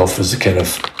himself as a kind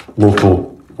of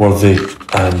local, worthy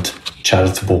and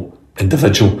charitable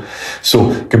individual.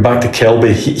 So going back to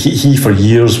Kelby, he for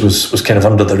years was kind of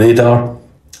under the radar,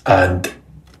 and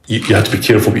you had to be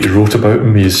careful what you wrote about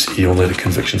him. He only had a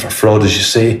conviction for fraud, as you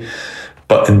say,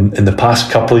 but in the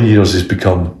past couple of years he's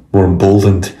become more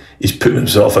emboldened. He's putting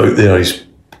himself out there. He's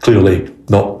clearly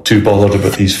not too bothered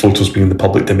about these photos being in the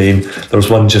public domain. There was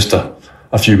one just a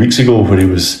few weeks ago where he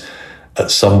was at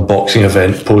some boxing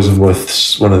event posing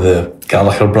with one of the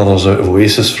Gallagher brothers out of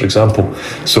Oasis, for example.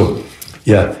 So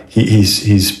yeah,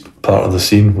 he's part of the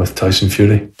scene with Tyson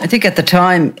Fury. I think at the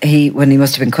time, when he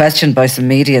must have been questioned by some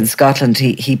media in Scotland,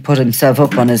 he put himself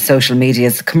up on his social media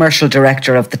as the commercial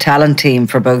director of the talent team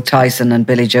for both Tyson and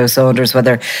Billy Joe Saunders,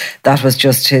 whether that was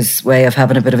just his way of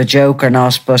having a bit of a joke or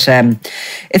not. But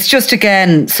it's just,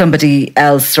 again, somebody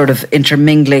else sort of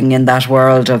intermingling in that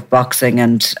world of boxing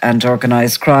and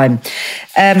organised crime.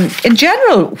 In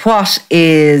general, what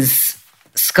is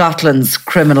Scotland's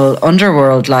criminal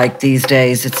underworld like these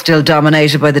days? It's still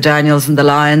dominated by the Daniels and the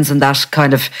Lyons, and that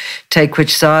kind of take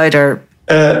which side? Or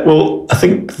well, I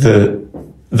think the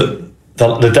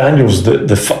Daniels,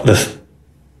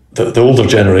 the older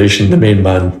generation, the main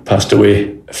man passed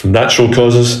away from natural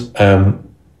causes.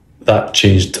 That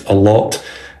changed a lot.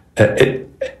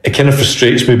 It kind of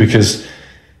frustrates me because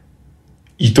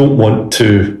you don't want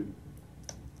to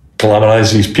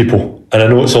glamorise these people. And I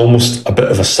know it's almost a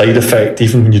bit of a side effect,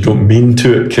 even when you don't mean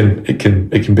to. It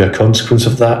can be a consequence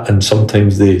of that, and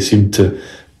sometimes they seem to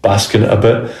bask in it a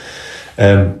bit.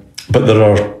 But there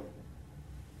are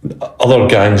other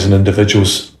gangs and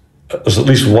individuals. There's at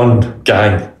least one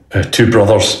gang, two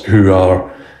brothers who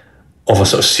are of a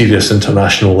sort of serious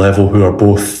international level, who are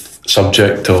both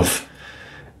subject of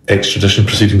extradition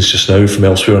proceedings just now from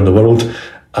elsewhere in the world,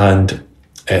 and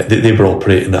they were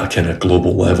operating at a kind of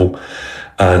global level.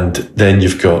 And then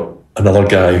you've got another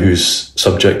guy who's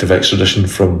subject of extradition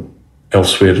from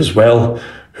elsewhere as well,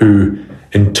 who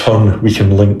in turn we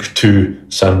can link to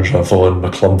Sandra Vaughan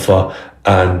McClumpha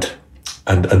and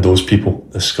those people,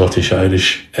 the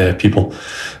Scottish-Irish people.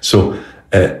 So,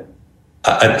 I'm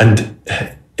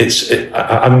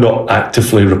not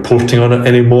actively reporting on it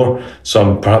anymore, so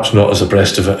I'm perhaps not as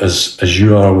abreast of it as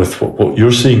you are with what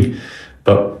you're seeing.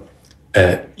 But,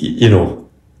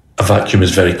 a vacuum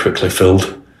is very quickly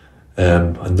filled,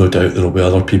 and no doubt there will be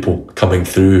other people coming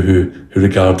through who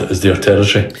regard it as their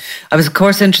territory. I was, of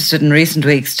course, interested in recent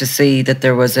weeks to see that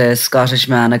there was a Scottish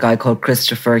man, a guy called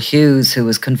Christopher Hughes, who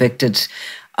was convicted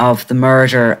of the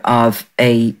murder of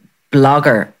a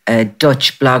blogger, a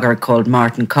Dutch blogger called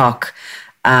Martin Koch.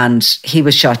 And he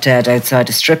was shot dead outside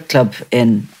a strip club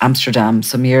in Amsterdam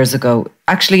some years ago.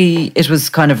 Actually, it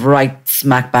was kind of right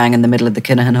smack bang in the middle of the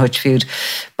Kinahan Hutch feud.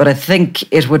 But I think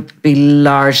it would be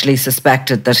largely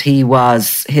suspected that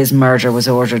his murder was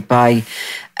ordered by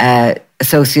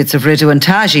associates of Ridu and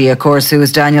Taji, of course, who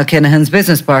was Daniel Kinahan's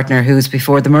business partner, who was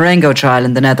before the Marengo trial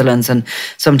in the Netherlands. And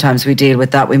sometimes we deal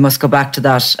with that. We must go back to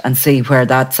that and see where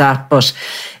that's at. But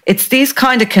it's these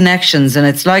kind of connections, and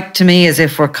it's like, to me, as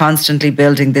if we're constantly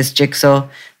building this jigsaw.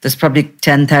 There's probably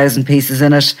 10,000 pieces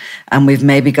in it, and we've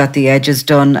maybe got the edges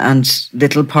done and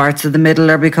little parts of the middle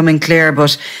are becoming clear,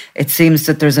 but it seems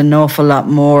that there's an awful lot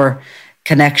more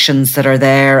connections that are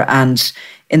there. And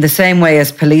in the same way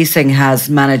as policing has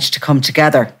managed to come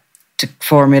together to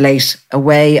formulate a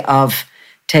way of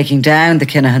taking down the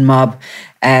Kinahan mob,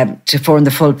 to form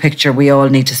the full picture, we all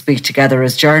need to speak together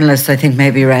as journalists, I think,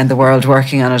 maybe around the world,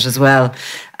 working on it as well.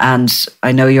 And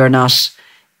I know you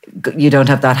don't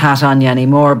have that hat on you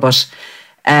anymore, but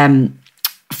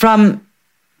from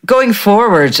going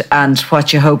forward and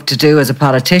what you hope to do as a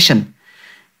politician,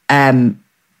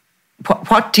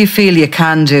 what do you feel you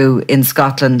can do in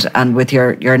Scotland, and with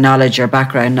your knowledge, your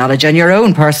background knowledge, and your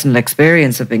own personal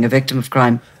experience of being a victim of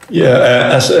crime? Yeah,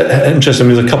 that's interesting.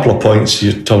 There's a couple of points.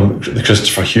 You're talking about the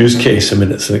Christopher Hughes case. I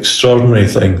mean, it's an extraordinary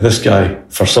thing. This guy,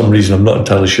 for some reason, I'm not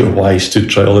entirely sure why, he stood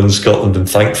trial in Scotland, and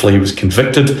thankfully he was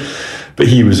convicted, but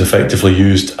he was effectively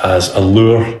used as a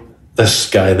lure. This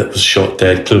guy that was shot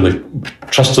dead clearly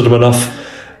trusted him enough,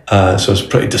 so it's a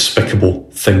pretty despicable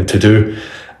thing to do.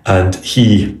 And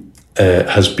he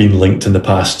has been linked in the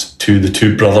past to the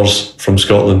two brothers from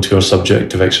Scotland who are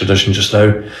subject of extradition just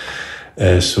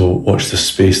now. So watch this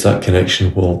space. That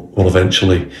connection will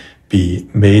eventually be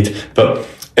made. But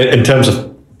in terms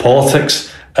of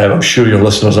politics, I'm sure your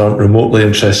listeners aren't remotely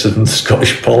interested in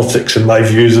Scottish politics and my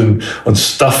views on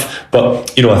stuff.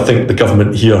 But, I think the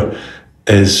government here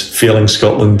is failing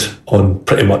Scotland on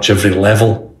pretty much every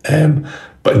level.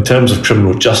 But in terms of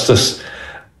criminal justice,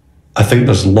 I think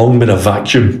there's long been a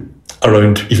vacuum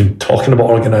around even talking about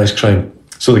organised crime.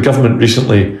 So the government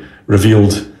recently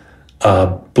revealed a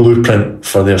blueprint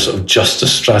for their sort of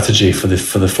justice strategy for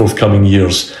the forthcoming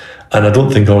years. And I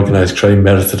don't think organised crime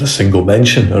merited a single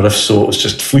mention, or if so, it was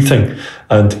just fleeting.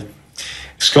 And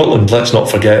Scotland, let's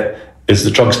not forget, is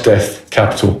the drugs death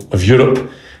capital of Europe.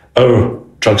 Our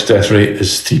drugs death rate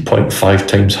is 3.5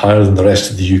 times higher than the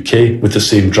rest of the UK with the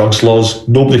same drugs laws.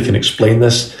 Nobody can explain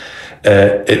this.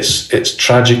 It's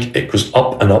tragic. It goes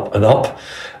up and up and up.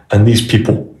 And these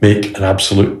people make an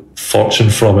absolute fortune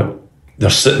from it. They're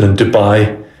sitting in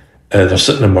Dubai, they're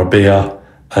sitting in Marbella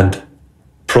and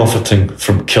profiting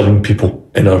from killing people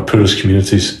in our poorest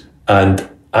communities. And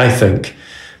I think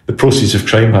the Proceeds of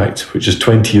Crime Act, which is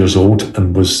 20 years old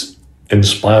and was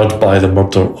inspired by the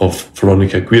murder of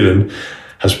Veronica Guerin,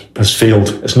 has failed.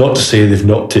 It's not to say they've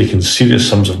not taken serious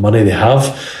sums of money, they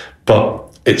have,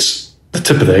 but it's the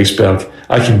tip of the iceberg.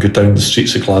 I can go down the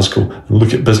streets of Glasgow and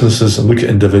look at businesses and look at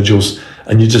individuals,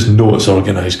 and you just know it's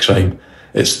organised crime.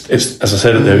 It's as I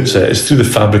said at the outset, it's through the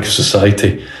fabric of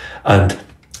society. And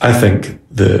I think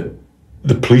the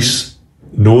police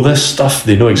know this stuff.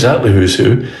 They know exactly who's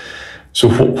who. So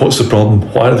what's the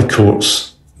problem? Why are the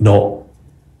courts not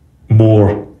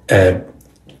more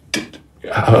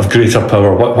have greater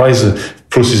power? Why is the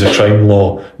Proceeds of Crime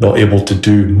law not able to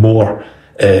do more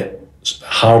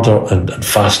harder and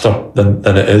faster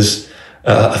than it is?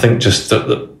 I think just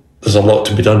that there's a lot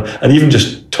to be done. And even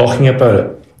just talking about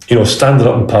it, standing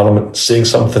up in Parliament, saying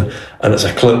something, and it's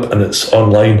a clip and it's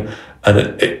online, and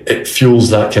it fuels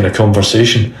that kind of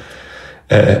conversation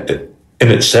in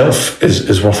itself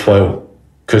is worthwhile.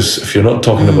 Because if you're not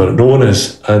talking about it, no one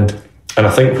is. And I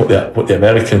think what the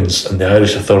Americans and the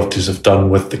Irish authorities have done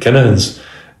with the Kinahans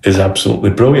is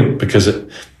absolutely brilliant, because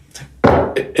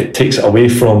it takes it away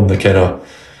from the kind of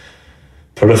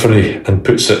periphery and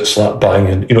puts it slap bang,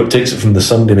 and it takes it from the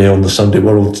Sunday Mail and the Sunday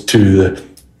World to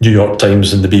the New York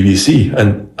Times and the BBC,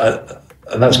 and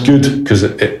that's good, because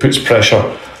it puts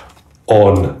pressure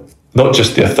on not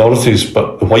just the authorities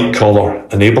but the white collar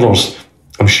enablers.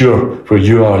 I'm sure where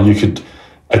you are, you could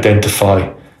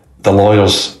identify the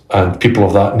lawyers and people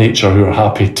of that nature who are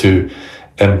happy to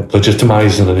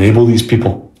legitimise and enable these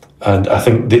people, and I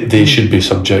think they should be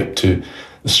subject to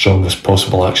the strongest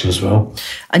possible action as well.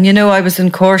 And I was in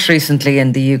court recently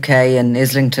in the UK in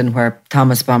Islington, where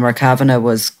Thomas Bomber Kavanagh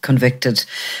was convicted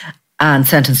and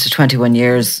sentenced to 21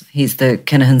 years. He's the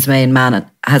Kinahan's main man and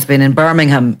has been in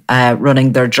Birmingham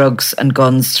running their drugs and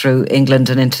guns through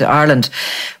England and into Ireland.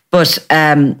 But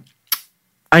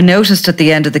I noticed at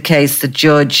the end of the case, the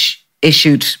judge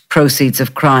issued proceeds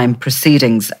of crime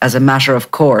proceedings as a matter of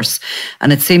course.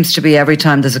 And it seems to be every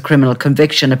time there's a criminal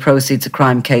conviction, a proceeds of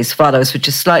crime case follows, which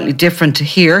is slightly different to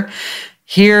here.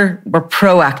 Here, we're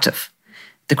proactive.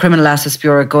 The Criminal Assets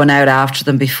Bureau are going out after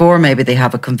them before maybe they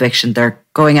have a conviction. They're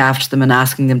going after them and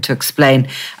asking them to explain,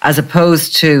 as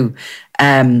opposed to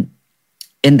in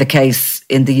the case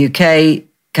in the UK,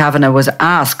 Kavanagh was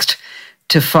asked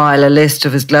to file a list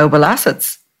of his global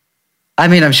assets. I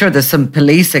mean, I'm sure there's some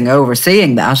policing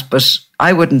overseeing that, but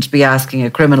I wouldn't be asking a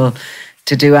criminal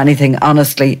to do anything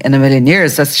honestly in a million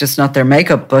years. That's just not their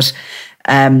makeup. But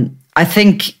I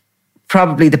think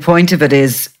probably the point of it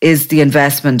is the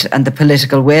investment and the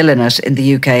political will in it in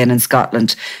the UK and in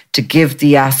Scotland to give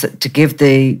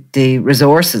the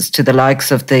resources to the likes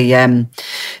of the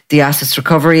assets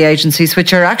recovery agencies,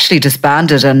 which are actually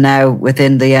disbanded and now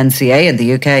within the NCA in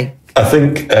the UK. I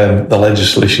think the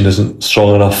legislation isn't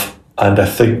strong enough. And I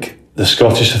think the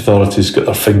Scottish authorities got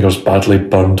their fingers badly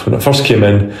burned. When it first came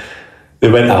in, they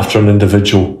went after an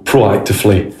individual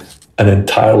proactively and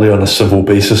entirely on a civil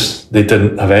basis. They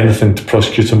didn't have anything to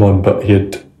prosecute him on, but he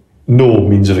had no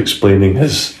means of explaining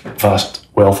his vast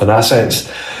wealth and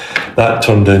assets. That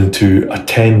turned into a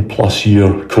 10-plus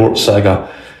year court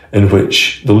saga in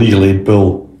which the legal aid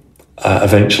bill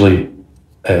eventually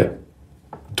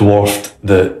dwarfed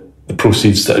the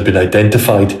proceeds that had been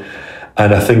identified.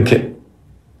 And I think it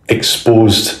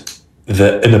exposed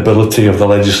the inability of the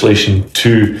legislation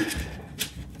to,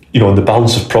 in the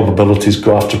balance of probabilities,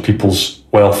 go after people's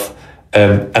wealth.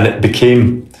 And it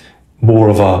became more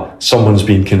of someone's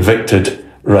been convicted,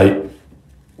 right?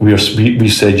 we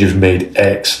said you've made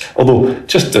X. Although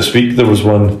just this week there was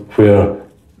one where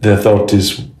the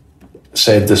authorities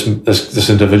said this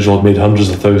individual had made hundreds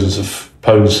of thousands of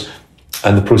pounds,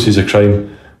 and the proceeds of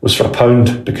crime was for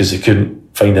 £1 because they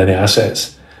couldn't find any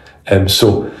assets.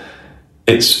 So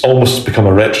it's almost become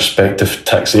a retrospective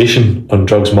taxation on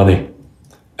drugs money,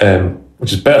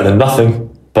 which is better than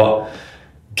nothing. But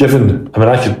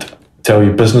I could tell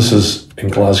you businesses in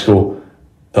Glasgow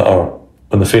that are,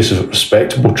 on the face of it,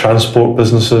 respectable transport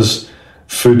businesses,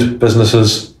 food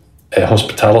businesses,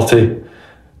 hospitality,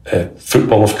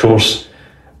 football, of course.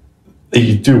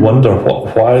 You do wonder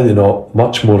why are they not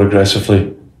much more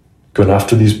aggressively going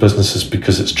after these businesses,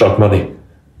 because it's drug money.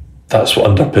 That's what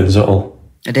underpins it all.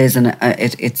 It is, and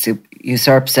it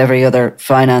usurps every other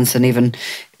finance, and even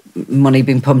money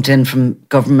being pumped in from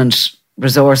government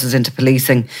resources into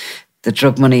policing. The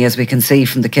drug money, as we can see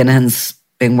from the Kinahans,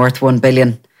 being worth $1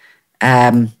 billion.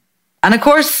 And of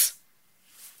course,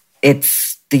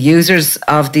 it's the users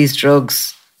of these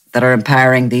drugs that are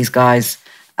empowering these guys,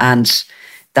 and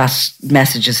that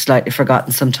message is slightly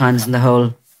forgotten sometimes in the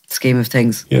whole scheme of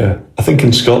things. Yeah, I think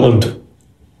in Scotland,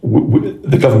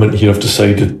 the government here have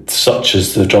decided, such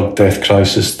as the drug death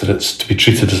crisis, that it's to be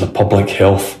treated as a public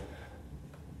health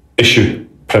issue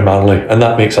primarily, and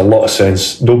that makes a lot of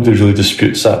sense. Nobody really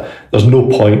disputes that. There's no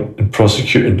point in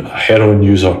prosecuting a heroin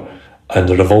user and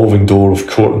the revolving door of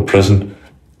court and prison.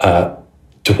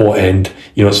 To what end?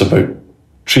 It's about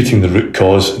treating the root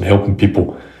cause and helping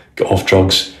people get off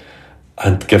drugs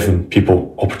and giving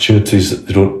people opportunities that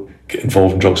they don't get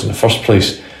involved in drugs in the first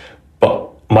place. But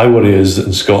my worry is that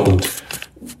in Scotland,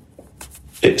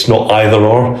 it's not either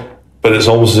or, but it's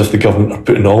almost as if the government are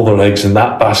putting all their eggs in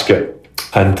that basket,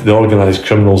 and the organised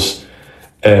criminals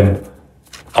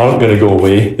aren't going to go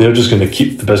away. They're just going to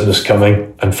keep the business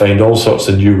coming and find all sorts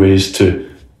of new ways to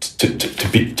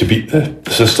beat the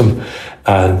system.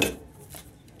 And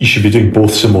you should be doing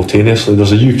both simultaneously.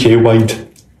 There's a UK-wide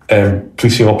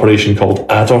policing operation called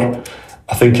ADDER.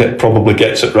 I think it probably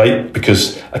gets it right,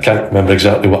 because I can't remember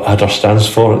exactly what ADDER stands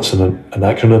for. It's an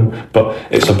acronym, but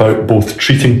it's about both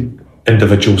treating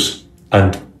individuals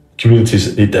and communities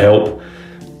that need the help,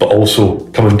 but also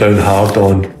coming down hard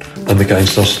on the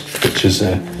gangsters, which is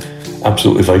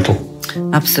absolutely vital.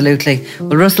 Absolutely.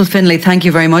 Well, Russell Finlay, thank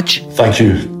you very much. Thank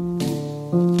you.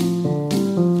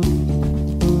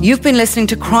 You've been listening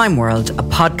to Crime World, a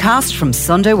podcast from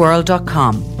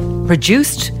SundayWorld.com,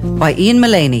 produced by Ian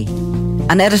Mullaney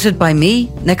and edited by me,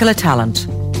 Nicola Tallant.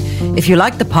 If you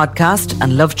like the podcast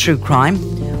and love true crime,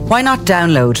 why not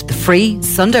download the free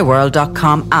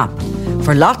SundayWorld.com app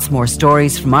for lots more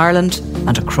stories from Ireland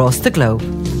and across the globe.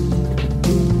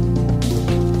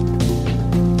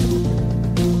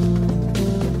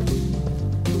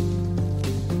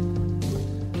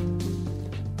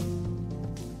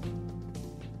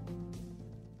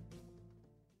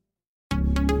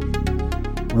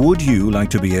 Would you like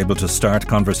to be able to start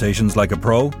conversations like a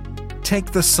pro?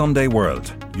 Take the Sunday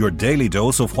World, your daily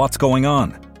dose of what's going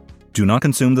on. Do not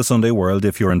consume the Sunday World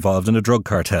if you're involved in a drug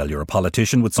cartel, you're a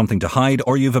politician with something to hide,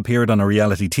 or you've appeared on a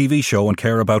reality TV show and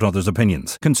care about others'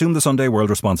 opinions. Consume the Sunday World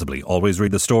responsibly. Always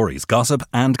read the stories, gossip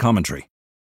and commentary.